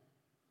people.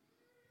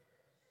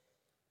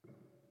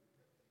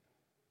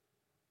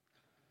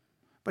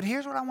 But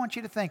here's what I want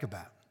you to think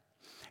about.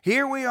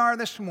 Here we are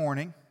this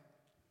morning,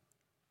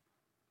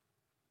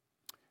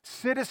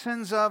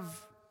 citizens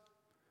of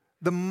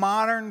the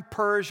modern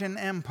Persian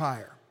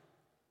Empire.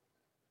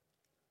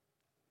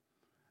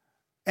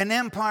 An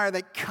empire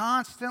that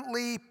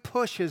constantly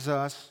pushes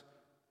us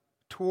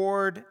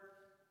toward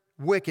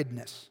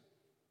wickedness,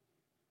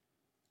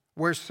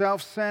 where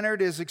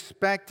self-centered is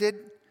expected.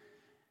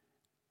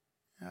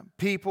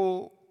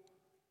 People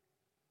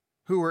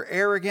who are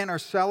arrogant are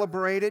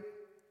celebrated.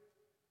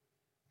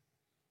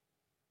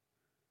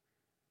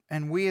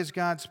 And we as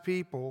God's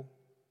people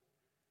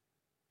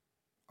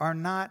are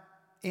not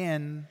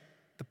in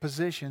the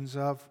positions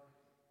of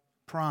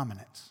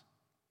prominence.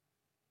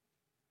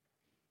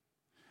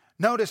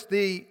 Notice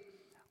the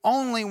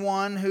only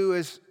one who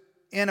is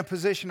in a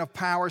position of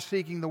power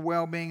seeking the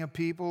well-being of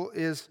people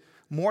is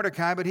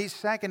Mordecai, but he's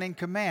second in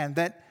command.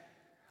 That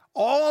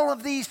all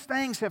of these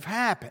things have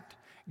happened.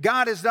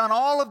 God has done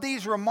all of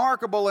these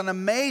remarkable and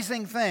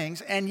amazing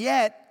things, and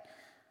yet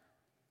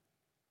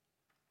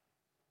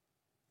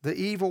the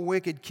evil,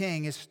 wicked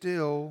king is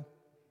still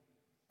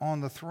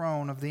on the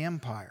throne of the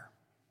empire.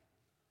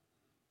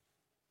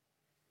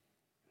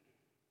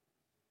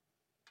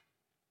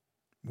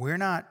 We're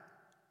not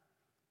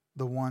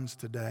the ones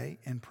today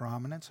in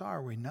prominence,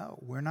 are we? No.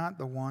 We're not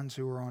the ones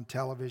who are on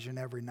television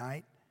every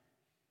night.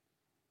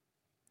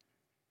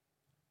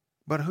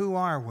 But who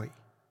are we?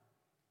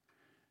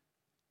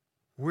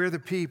 We're the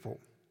people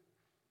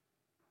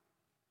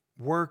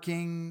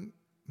working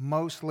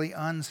mostly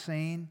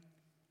unseen,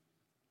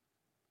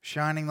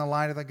 shining the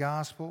light of the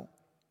gospel,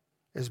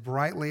 as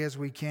brightly as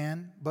we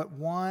can, but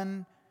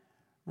one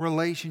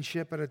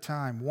relationship at a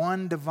time,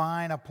 one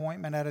divine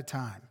appointment at a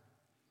time.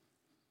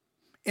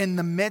 In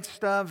the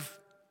midst of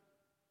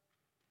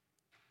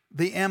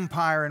the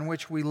empire in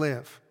which we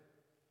live,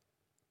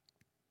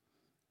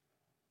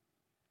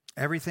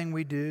 everything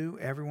we do,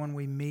 everyone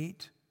we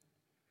meet,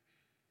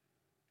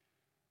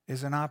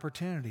 is an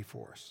opportunity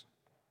for us.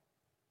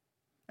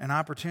 An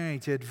opportunity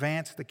to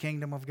advance the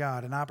kingdom of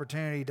God, an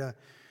opportunity to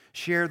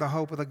share the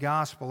hope of the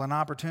gospel, an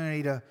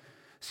opportunity to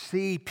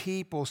see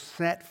people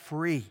set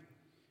free,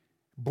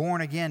 born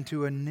again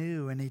to a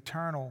new and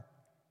eternal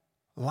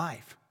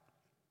life.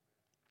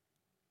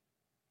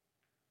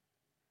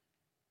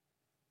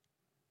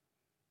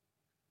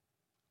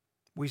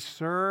 We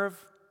serve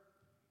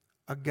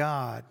a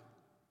God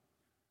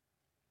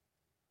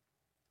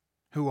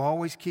who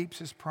always keeps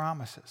His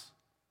promises,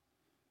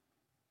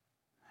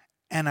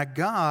 and a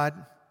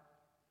God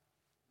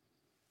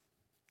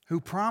who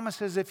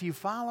promises, if you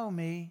follow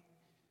me,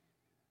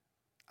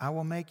 I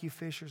will make you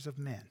fishers of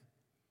men.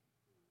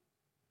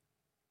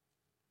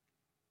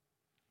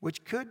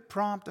 Which could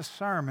prompt a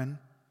sermon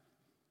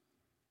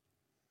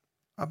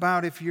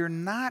about, if you're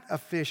not a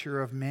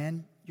fisher of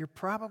men, you're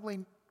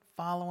probably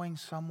following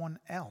someone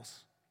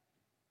else.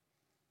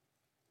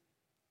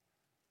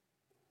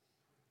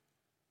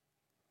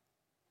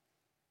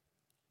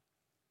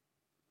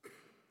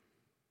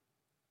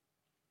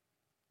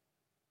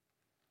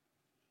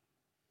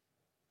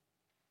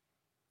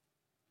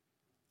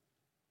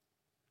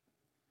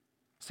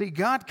 See,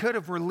 God could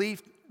have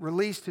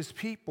released His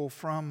people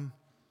from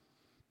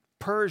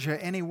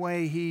Persia any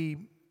way He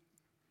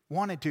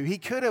wanted to. He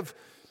could have,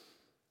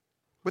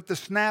 with the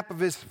snap of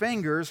His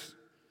fingers,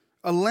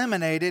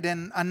 eliminated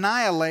and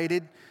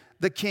annihilated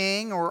the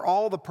king or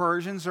all the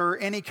Persians or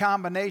any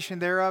combination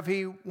thereof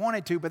He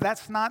wanted to, but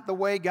that's not the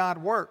way God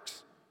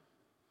works.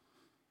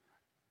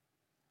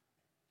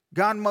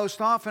 God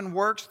most often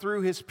works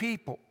through His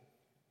people,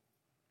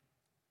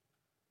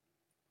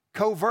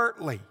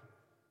 covertly,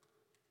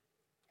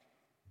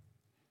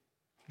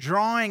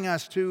 drawing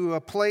us to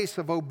a place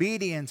of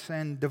obedience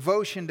and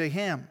devotion to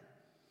Him,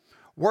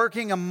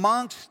 working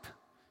amongst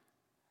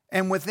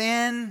and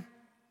within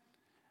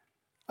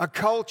a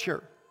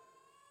culture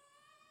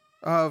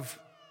of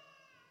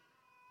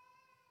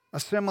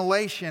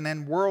assimilation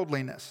and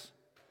worldliness.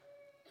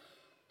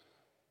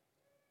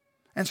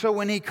 And so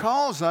when He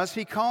calls us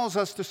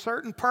to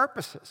certain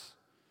purposes.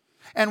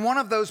 And one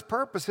of those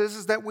purposes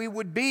is that we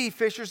would be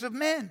fishers of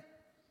men.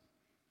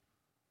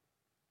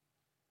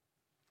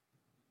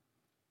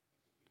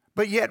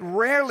 But yet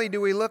rarely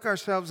do we look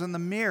ourselves in the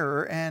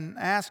mirror and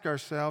ask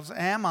ourselves,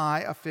 am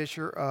I a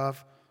fisher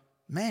of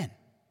men?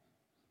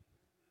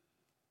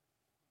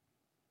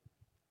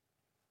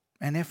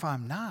 And if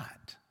I'm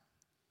not,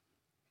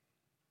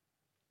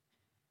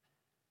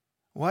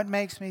 what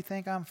makes me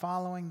think I'm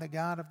following the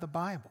God of the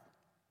Bible?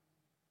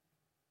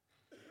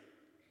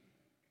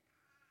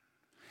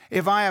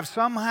 If I have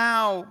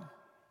somehow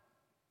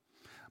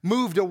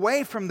moved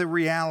away from the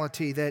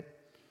reality that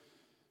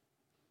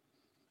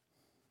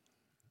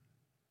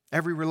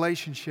every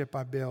relationship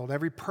I build,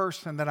 every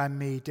person that I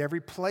meet,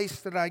 every place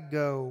that I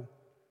go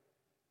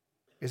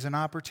is an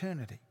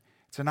opportunity.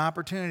 It's an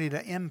opportunity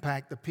to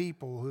impact the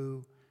people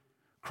who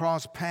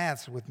cross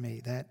paths with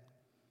me, that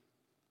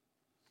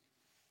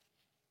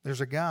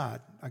there's a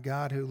God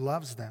who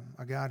loves them,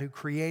 a God who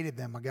created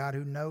them, a God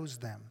who knows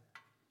them.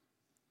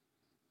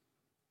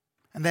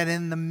 And that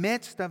in the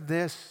midst of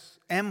this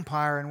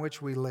empire in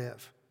which we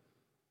live,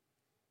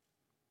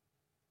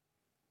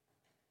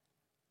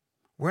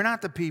 we're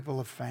not the people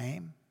of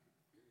fame,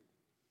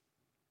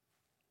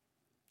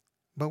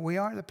 but we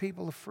are the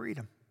people of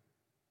freedom.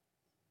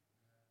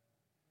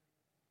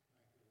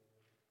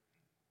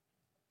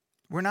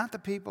 We're not the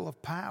people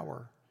of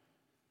power,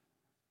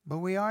 but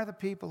we are the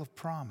people of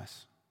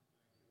promise.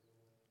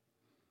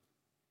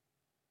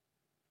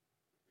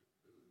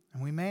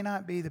 And we may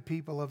not be the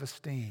people of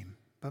esteem,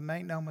 but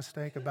make no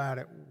mistake about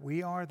it,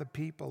 we are the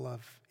people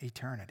of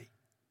eternity.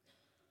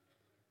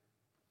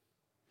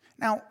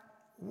 Now,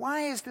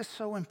 why is this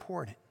so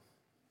important?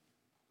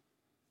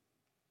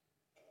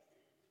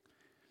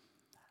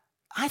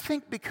 I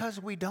think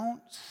because we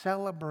don't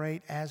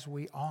celebrate as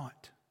we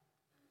ought.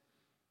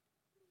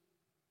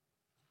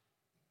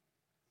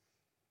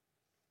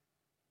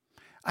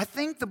 I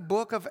think the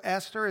book of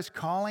Esther is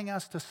calling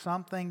us to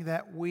something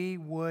that we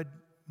would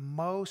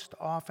most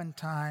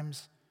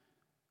oftentimes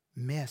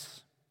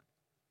miss.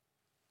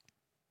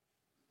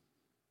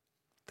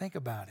 Think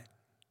about it.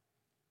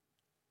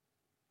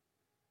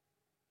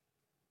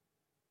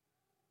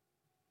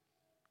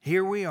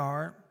 Here we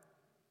are,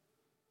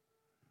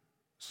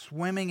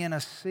 swimming in a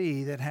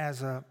sea that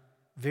has a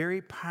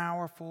very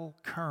powerful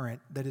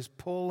current that is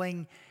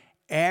pulling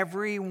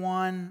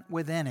everyone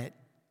within it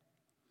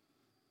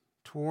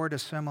toward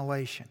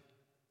assimilation.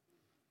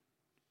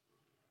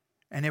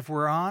 And if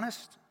we're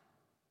honest,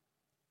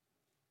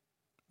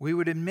 we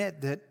would admit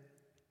that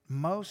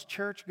most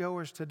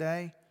churchgoers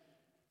today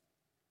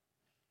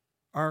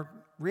are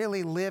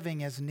really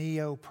living as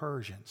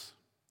Neo-Persians.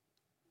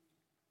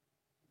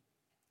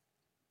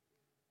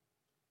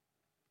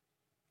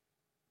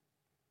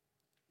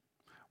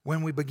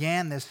 When we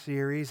began this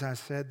series, I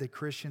said that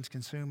Christians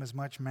consume as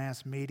much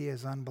mass media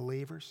as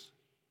unbelievers.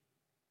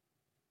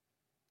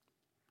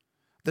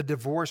 The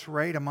divorce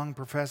rate among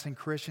professing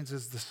Christians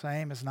is the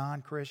same as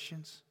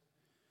non-Christians.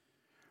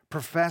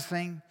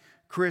 Professing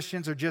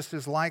Christians are just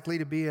as likely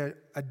to be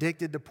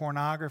addicted to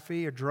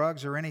pornography or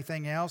drugs or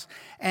anything else,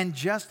 and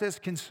just as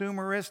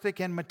consumeristic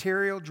and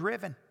material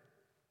driven.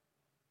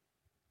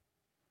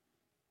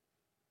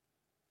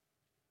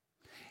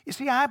 You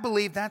see, I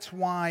believe that's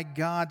why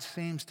God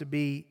seems to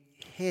be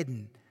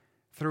hidden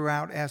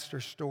throughout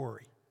Esther's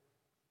story.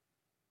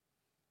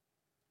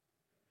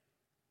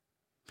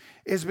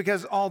 Is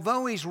because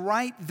although He's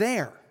right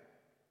there,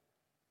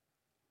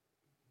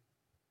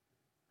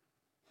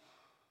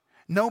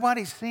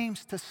 nobody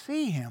seems to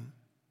see Him.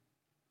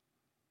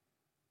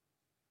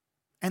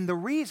 And the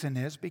reason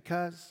is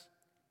because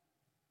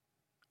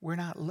we're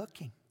not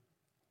looking.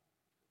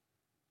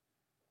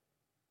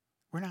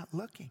 We're not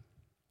looking.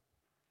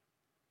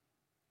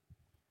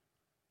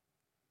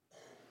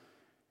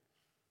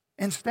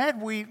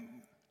 Instead, we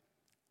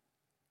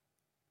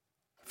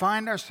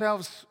find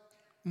ourselves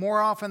more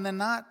often than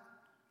not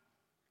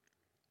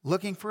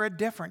looking for a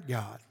different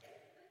God.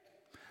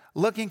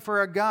 Looking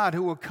for a God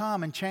who will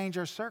come and change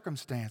our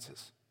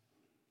circumstances.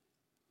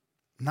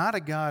 Not a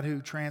God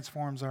who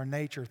transforms our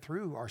nature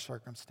through our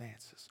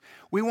circumstances.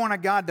 We want a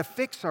God to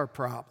fix our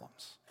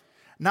problems.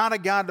 Not a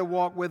God to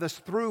walk with us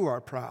through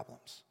our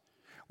problems.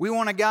 We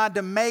want a God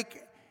to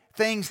make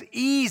things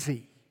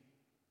easy.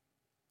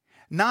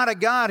 Not a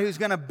God who's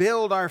going to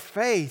build our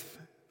faith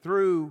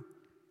through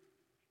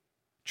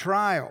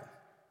trial.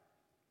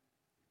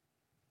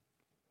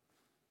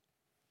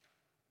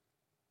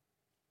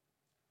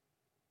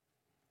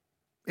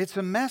 It's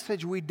a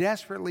message we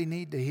desperately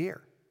need to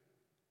hear.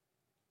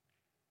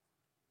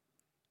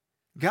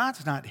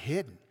 God's not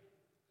hidden.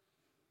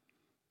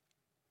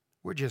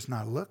 We're just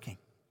not looking.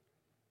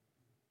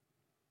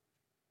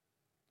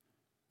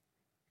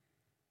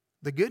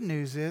 The good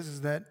news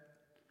is that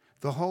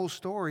the whole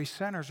story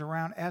centers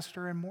around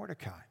Esther and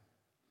Mordecai,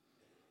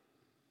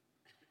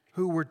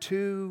 who were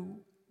two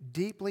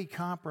deeply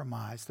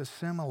compromised,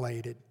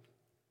 assimilated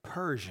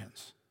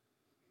Persians,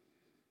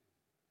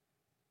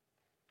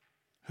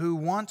 who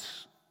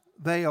once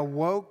they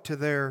awoke to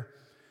their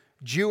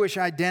Jewish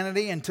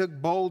identity and took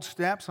bold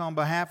steps on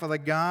behalf of the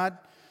God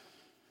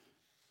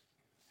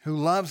who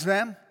loves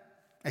them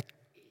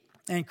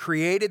and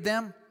created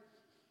them,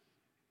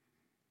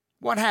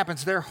 what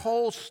happens? Their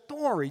whole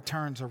story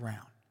turns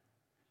around.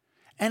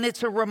 And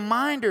it's a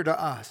reminder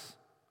to us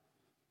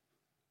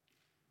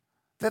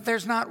that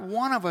there's not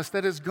one of us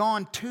that has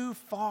gone too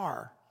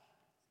far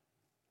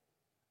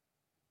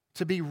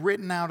to be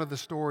written out of the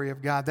story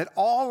of God, that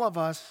all of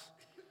us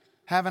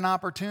have an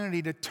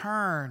opportunity to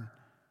turn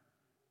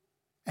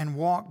and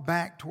walk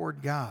back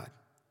toward God.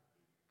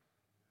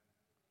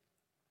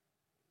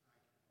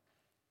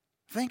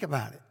 Think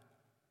about it.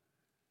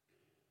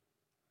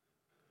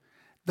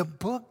 The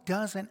book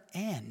doesn't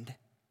end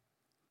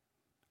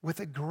with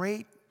a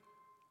great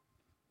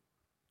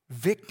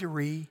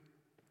victory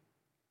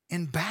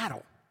in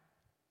battle.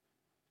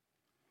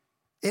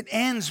 It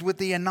ends with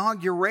the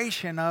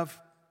inauguration of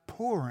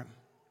Purim.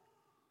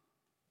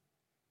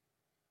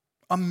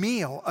 A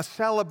meal, a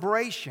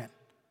celebration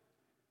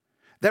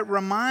that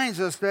reminds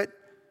us that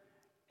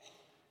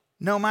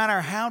no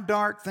matter how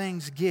dark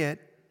things get,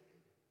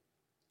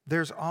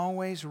 there's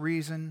always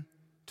reason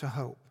to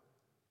hope.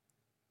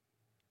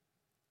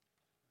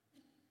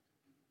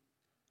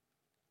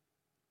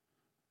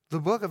 The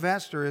book of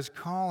Esther is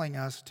calling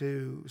us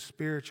to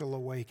spiritual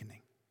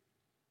awakening.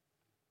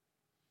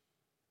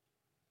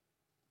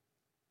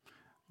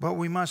 But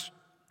we must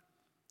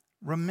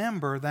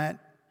remember that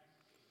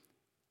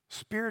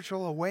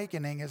spiritual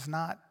awakening is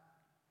not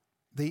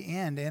the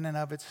end in and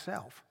of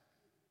itself.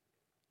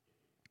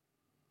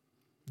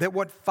 That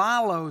what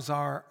follows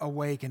our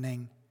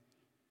awakening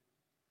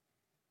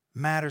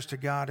matters to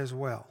God as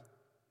well.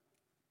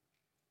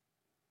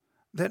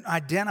 That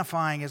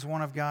identifying as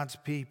one of God's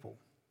people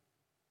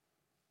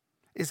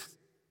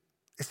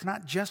it's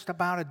not just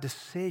about a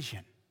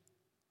decision.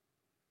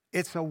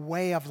 It's a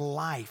way of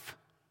life.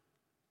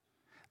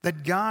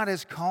 That God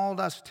has called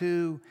us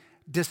to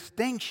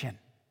distinction.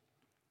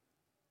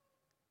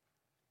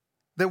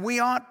 That we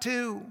ought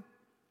to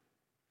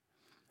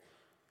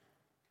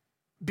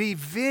be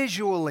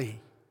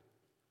visually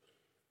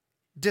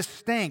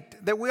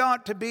distinct. That we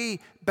ought to be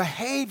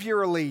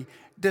behaviorally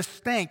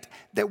distinct.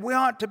 That we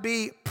ought to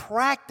be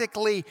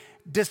practically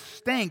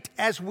distinct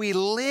as we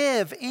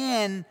live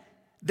in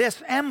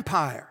this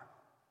empire.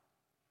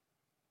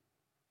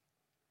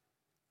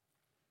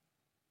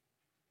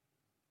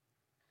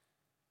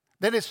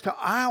 That it's to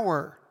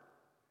our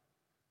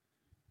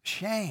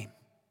shame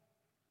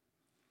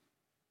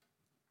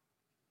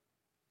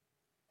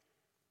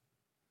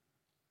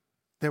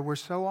that we're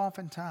so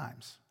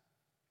oftentimes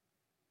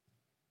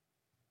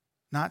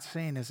not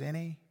seen as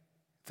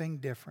anything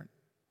different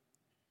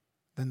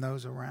than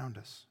those around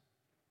us.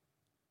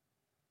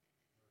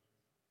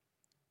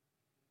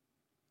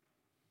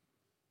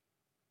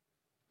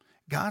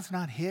 God's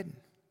not hidden.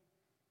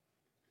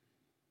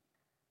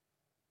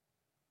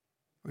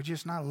 We're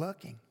just not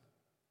looking.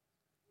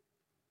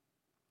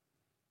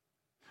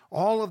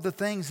 All of the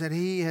things that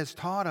He has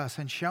taught us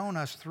and shown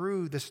us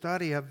through the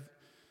study of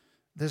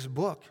this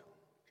book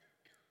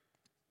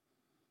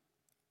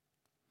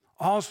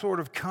all sort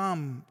of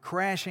come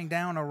crashing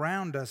down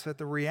around us at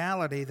the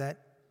reality that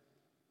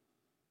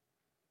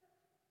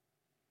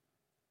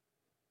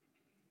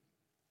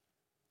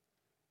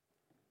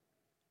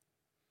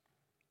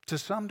to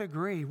some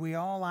degree we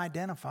all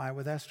identify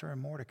with Esther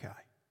and Mordecai,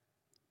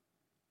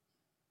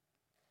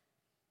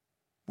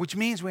 which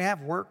means we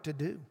have work to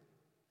do.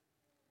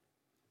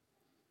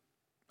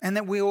 And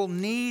that we will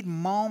need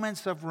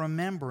moments of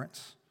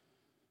remembrance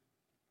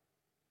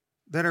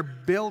that are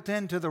built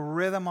into the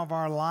rhythm of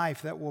our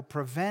life that will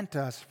prevent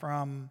us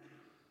from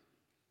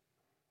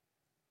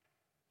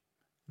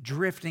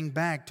drifting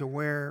back to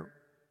where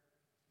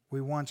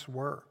we once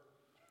were.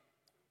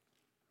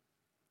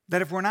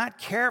 That if we're not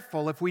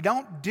careful, if we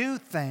don't do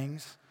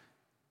things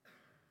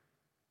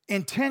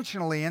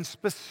intentionally and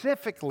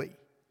specifically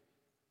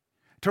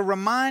to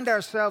remind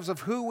ourselves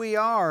of who we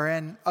are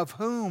and of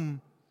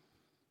whom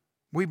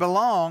we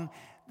belong,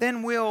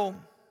 then we'll,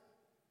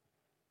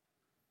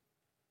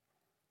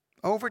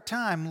 over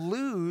time,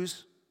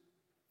 lose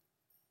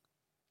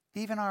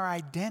even our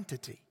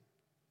identity.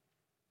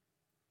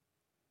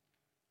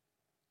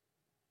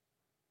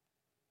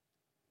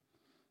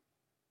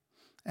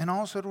 And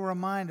also to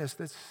remind us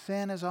that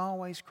sin is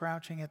always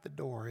crouching at the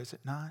door, is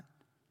it not?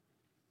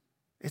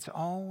 It's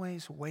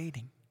always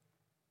waiting.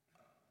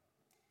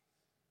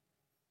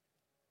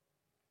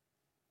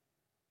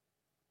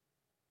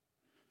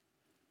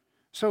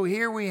 So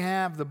here we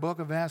have the book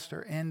of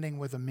Esther ending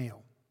with a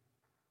meal.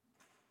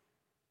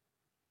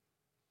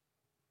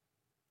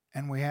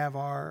 And we have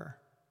our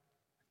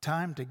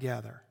time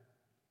together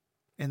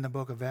in the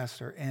book of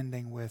Esther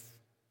ending with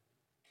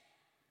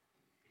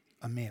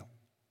a meal.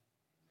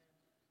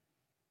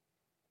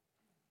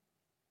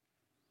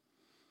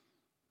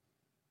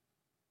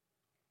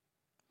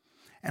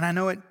 And I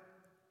know it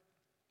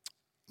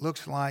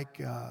looks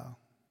like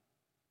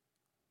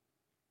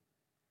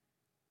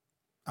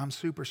I'm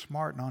super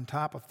smart and on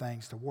top of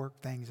things to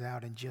work things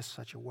out in just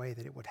such a way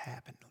that it would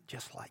happen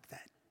just like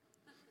that.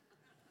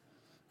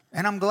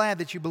 And I'm glad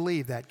that you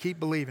believe that. Keep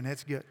believing.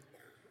 It's good.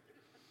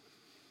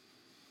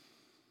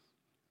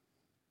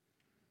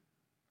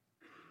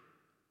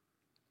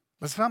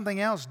 But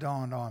something else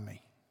dawned on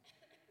me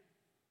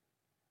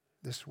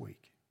this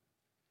week.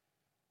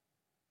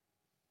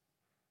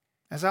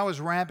 As I was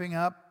wrapping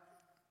up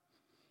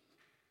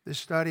this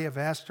study of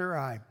Esther,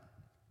 I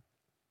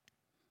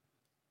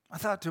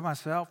thought to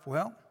myself,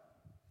 well,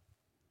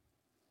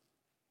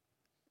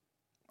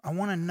 I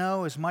want to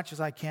know as much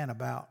as I can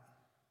about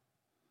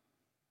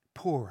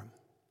Purim.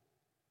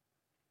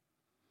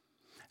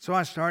 So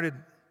I started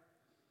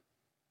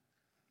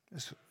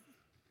this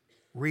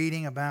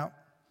reading about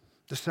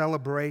the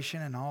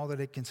celebration and all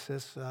that it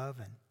consists of.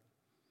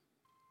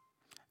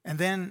 And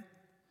then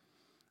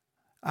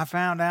I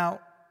found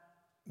out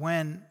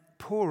when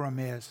Purim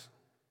is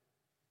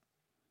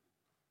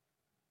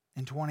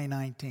in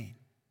 2019.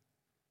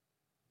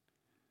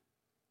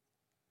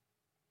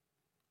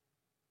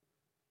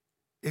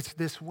 It's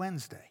this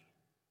Wednesday.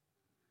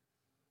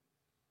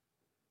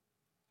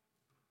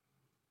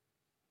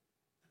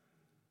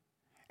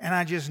 And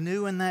I just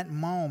knew in that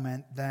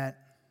moment that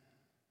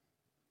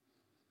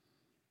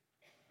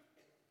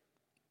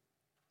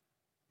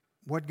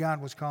what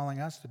God was calling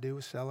us to do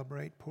was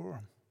celebrate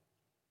Purim.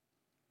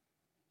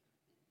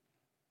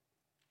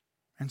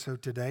 And so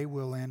today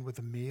we'll end with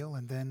a meal,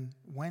 and then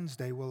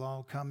Wednesday we'll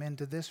all come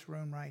into this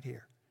room right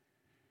here.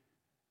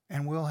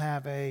 And we'll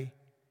have a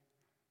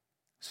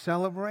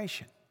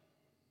celebration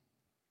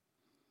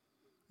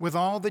with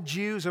all the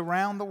Jews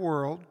around the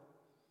world,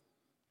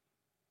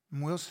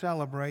 and we'll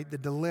celebrate the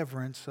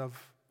deliverance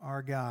of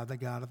our God, the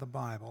God of the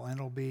Bible. And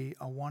it'll be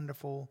a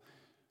wonderful,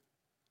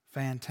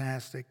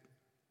 fantastic,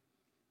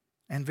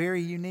 and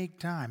very unique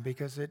time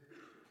because it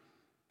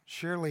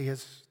surely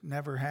has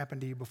never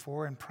happened to you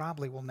before and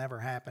probably will never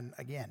happen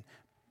again.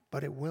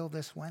 But it will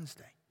this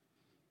Wednesday.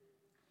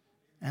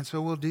 And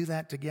so we'll do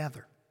that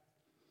together.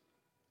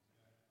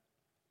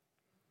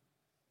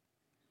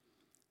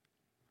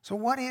 So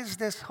what is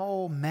this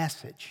whole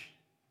message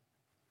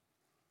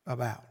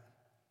about?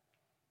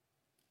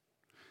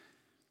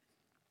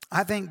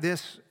 I think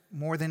this,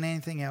 more than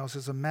anything else,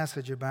 is a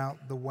message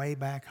about the way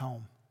back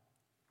home.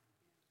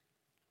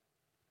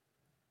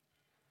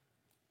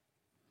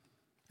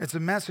 It's a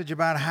message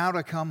about how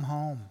to come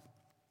home.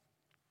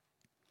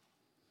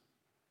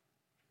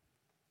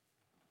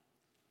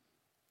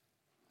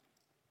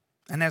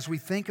 And as we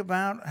think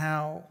about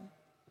how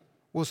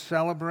we'll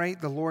celebrate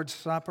the Lord's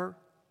Supper,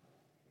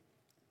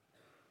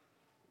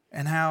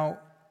 and how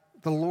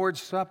the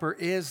Lord's Supper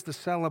is the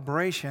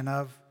celebration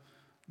of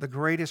the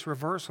greatest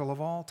reversal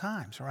of all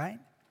times, right?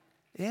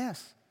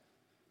 Yes.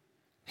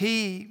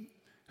 He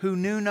who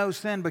knew no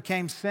sin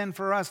became sin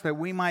for us that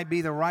we might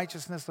be the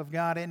righteousness of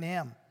God in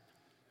Him.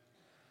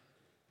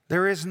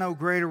 There is no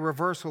greater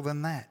reversal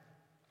than that.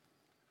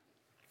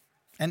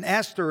 And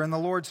Esther and the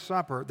Lord's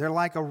Supper, they're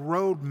like a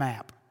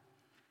roadmap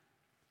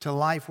to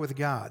life with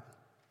God.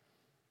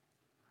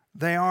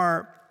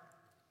 They're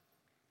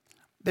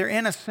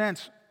in a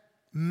sense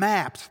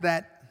maps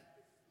that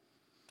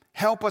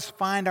help us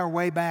find our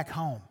way back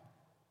home.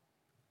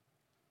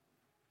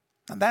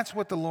 And that's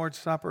what the Lord's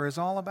Supper is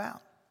all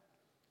about.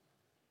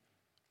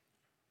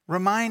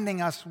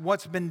 Reminding us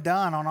what's been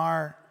done on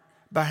our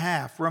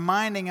behalf,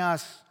 reminding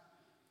us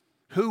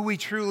who we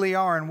truly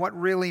are and what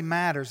really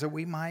matters, that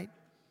we might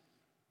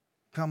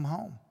come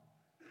home.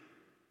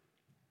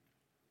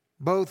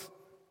 Both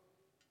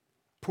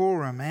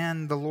Purim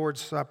and the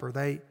Lord's Supper,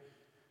 they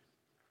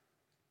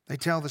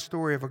tell the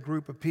story of a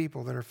group of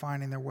people that are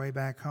finding their way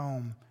back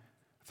home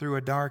through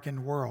a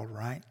darkened world,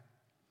 right?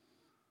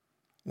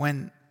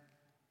 When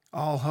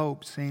all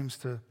hope seems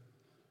to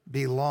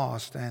be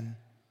lost and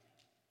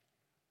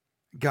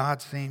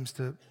God seems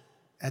to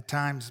at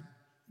times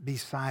be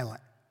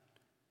silent.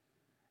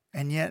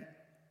 And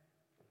yet,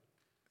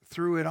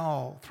 through it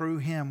all, through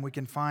Him, we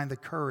can find the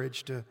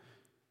courage to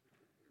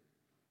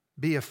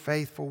be a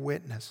faithful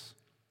witness.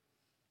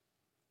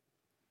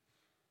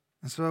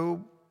 And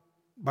so,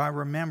 by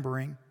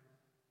remembering,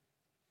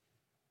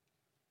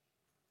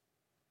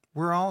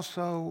 we're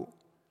also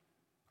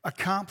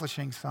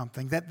accomplishing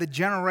something that the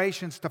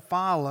generations to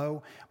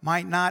follow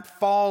might not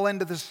fall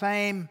into the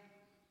same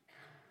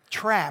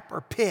trap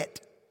or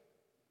pit.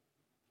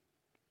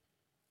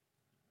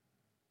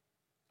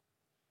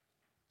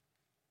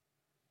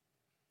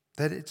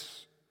 That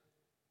it's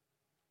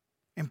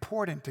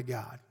important to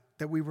God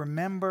that we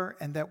remember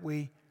and that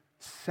we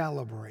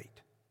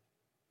celebrate.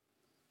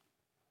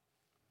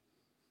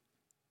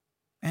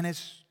 And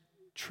it's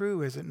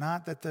true, is it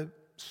not, that the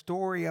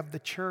story of the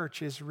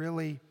church is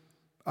really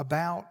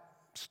about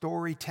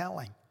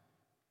storytelling?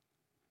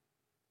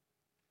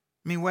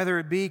 I mean, whether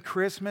it be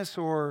Christmas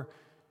or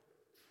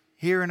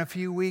here in a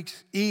few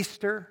weeks,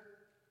 Easter,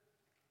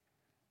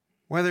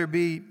 whether it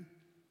be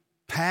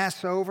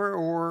Passover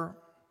or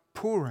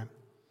Purim,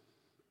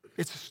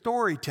 it's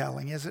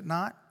storytelling, is it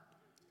not?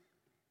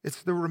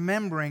 It's the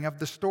remembering of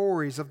the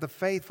stories of the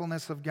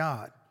faithfulness of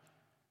God.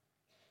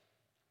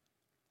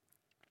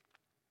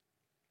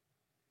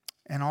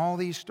 And all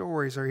these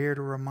stories are here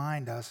to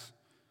remind us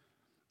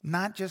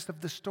not just of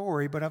the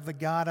story, but of the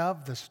God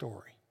of the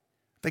story,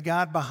 the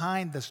God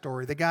behind the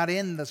story, the God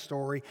in the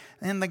story,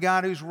 and the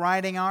God who's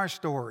writing our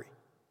story.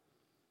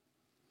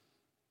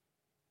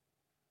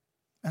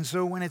 And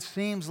so when it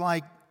seems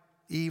like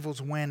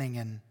evil's winning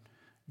and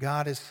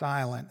God is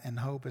silent and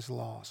hope is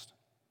lost,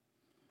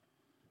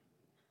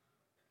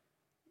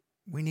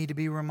 we need to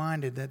be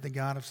reminded that the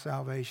God of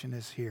salvation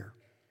is here.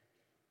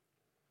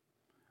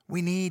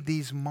 We need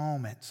these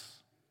moments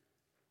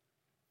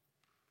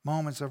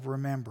of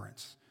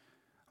remembrance,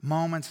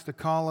 moments to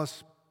call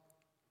us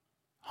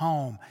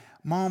home,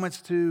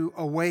 moments to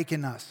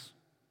awaken us,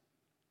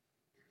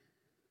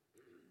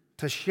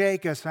 to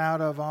shake us out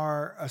of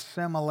our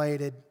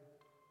assimilated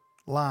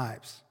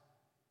lives,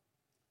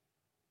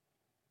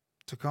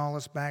 to call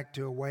us back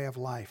to a way of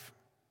life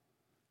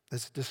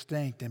that's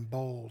distinct and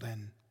bold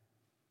and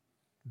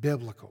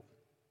biblical.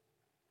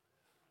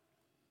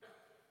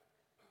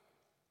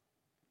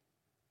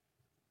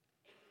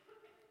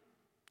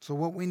 So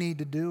what we need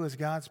to do as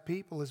God's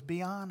people is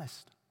be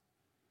honest.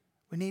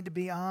 We need to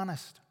be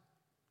honest.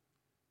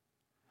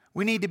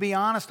 We need to be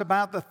honest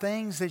about the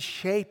things that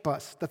shape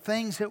us, the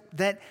things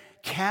that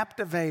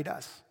captivate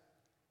us.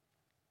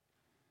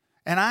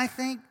 And I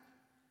think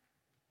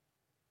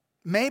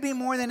maybe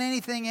more than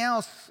anything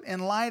else, in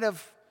light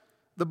of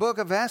the book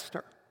of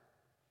Esther,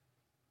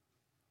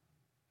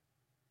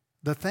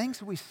 the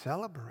things we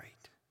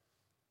celebrate,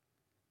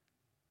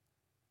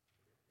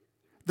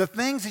 the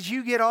things that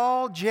you get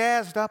all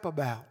jazzed up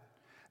about,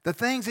 the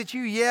things that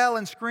you yell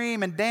and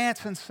scream and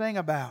dance and sing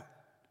about,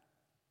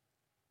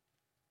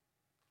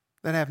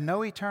 that have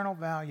no eternal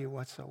value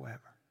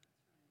whatsoever.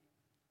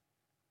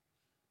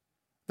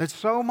 That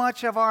so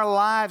much of our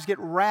lives get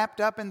wrapped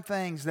up in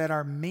things that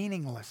are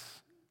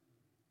meaningless.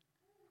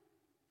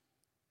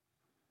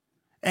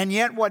 And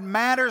yet what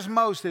matters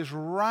most is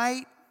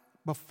right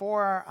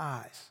before our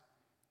eyes.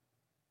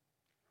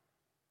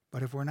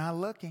 But if we're not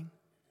looking,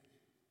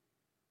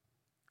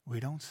 we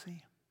don't see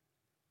Him.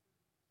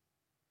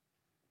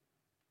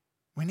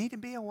 We need to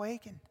be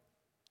awakened.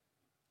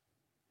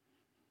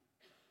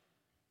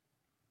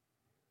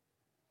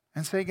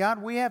 And say,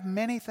 God, we have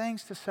many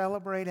things to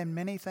celebrate and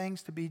many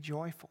things to be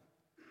joyful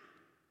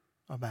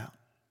about.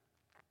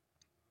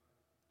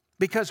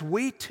 Because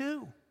we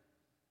too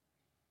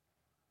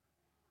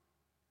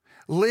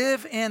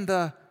live in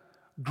the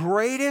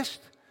greatest,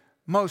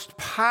 most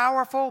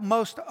powerful,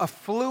 most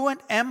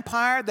affluent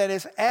empire that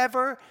has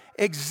ever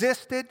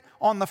existed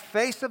on the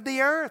face of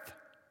the earth.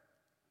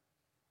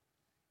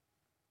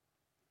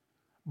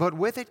 But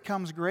with it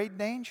comes great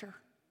danger.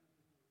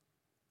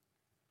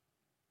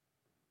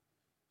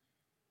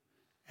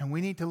 And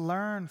we need to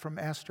learn from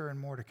Esther and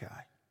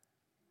Mordecai.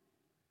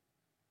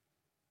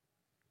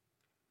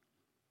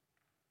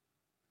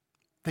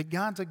 that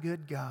God's a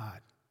good God.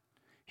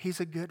 He's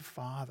a good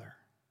Father.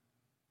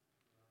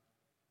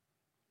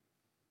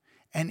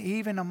 And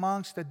even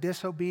amongst the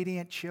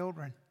disobedient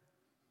children,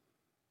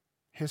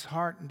 His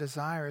heart and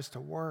desire is to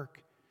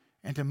work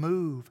and to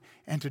move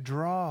and to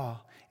draw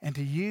and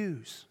to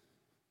use.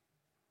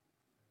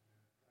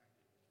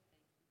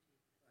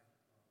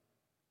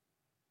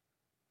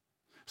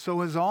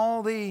 So as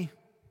all the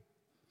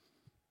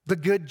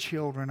good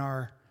children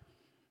are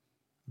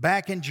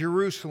back in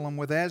Jerusalem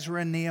with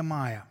Ezra and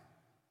Nehemiah,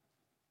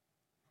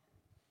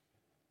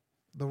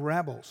 the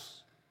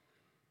rebels,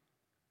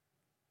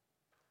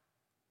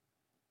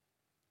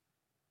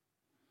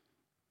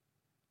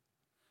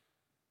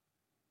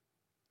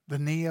 the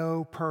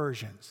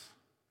Neo-Persians,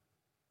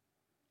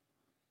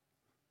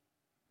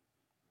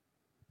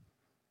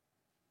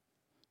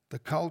 the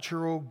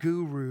cultural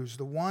gurus,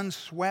 the ones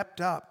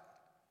swept up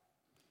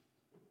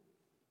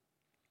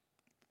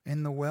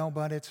in the, well,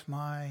 but it's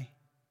my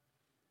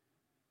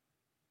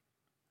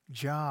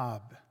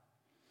job,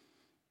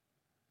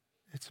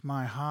 it's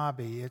my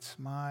hobby, it's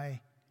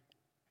my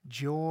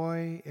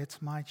joy,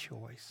 it's my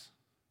choice.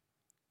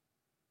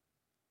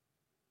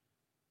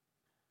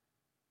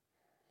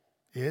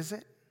 Is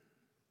it?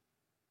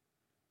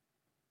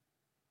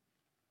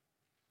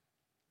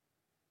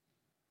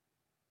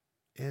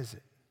 Is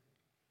it?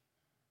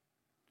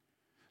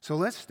 So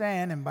let's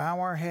stand and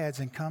bow our heads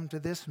and come to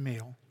this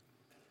meal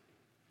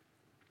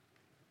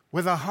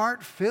with a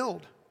heart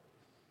filled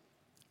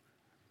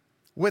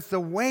with the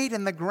weight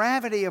and the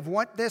gravity of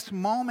what this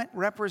moment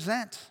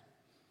represents,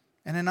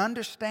 and an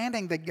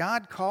understanding that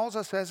God calls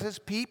us as His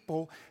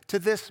people to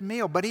this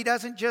meal. But He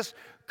doesn't just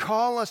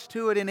call us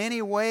to it in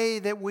any way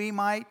that we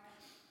might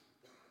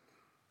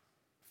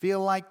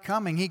feel like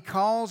coming. He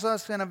calls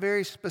us in a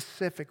very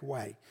specific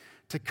way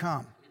to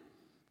come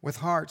with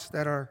hearts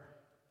that are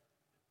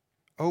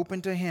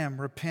open to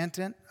Him,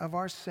 repentant of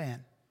our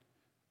sin,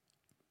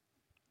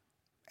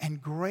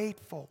 and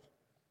grateful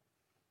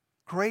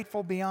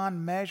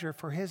beyond measure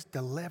for His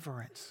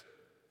deliverance.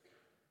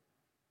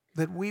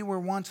 That we were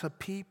once a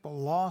people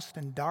lost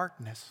in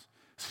darkness,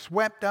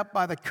 swept up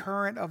by the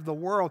current of the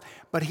world,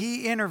 but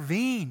He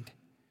intervened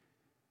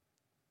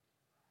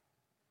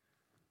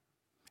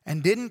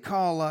and didn't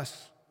call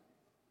us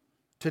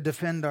to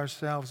defend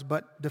ourselves,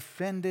 but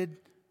defended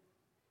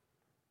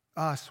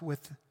us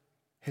with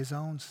His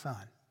own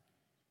Son.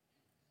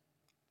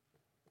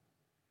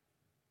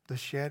 The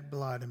shed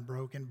blood and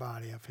broken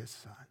body of His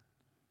Son.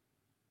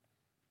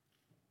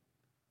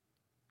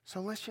 So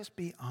let's just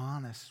be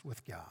honest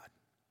with God.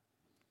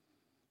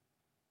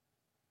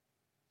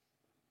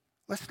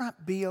 Let's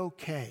not be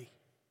okay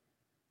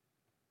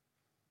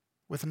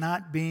with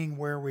not being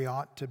where we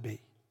ought to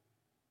be.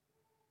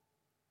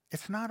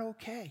 It's not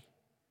okay.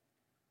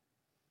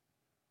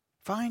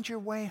 Find your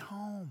way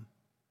home.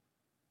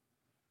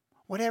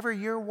 Whatever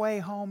your way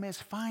home is,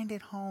 find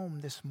it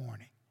home this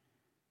morning.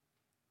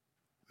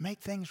 Make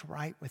things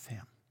right with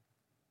Him.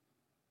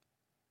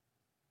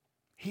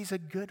 He's a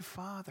good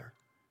Father.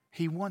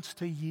 He wants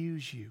to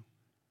use you.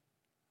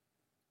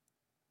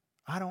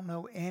 I don't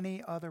know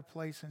any other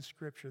place in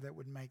Scripture that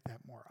would make that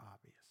more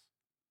obvious.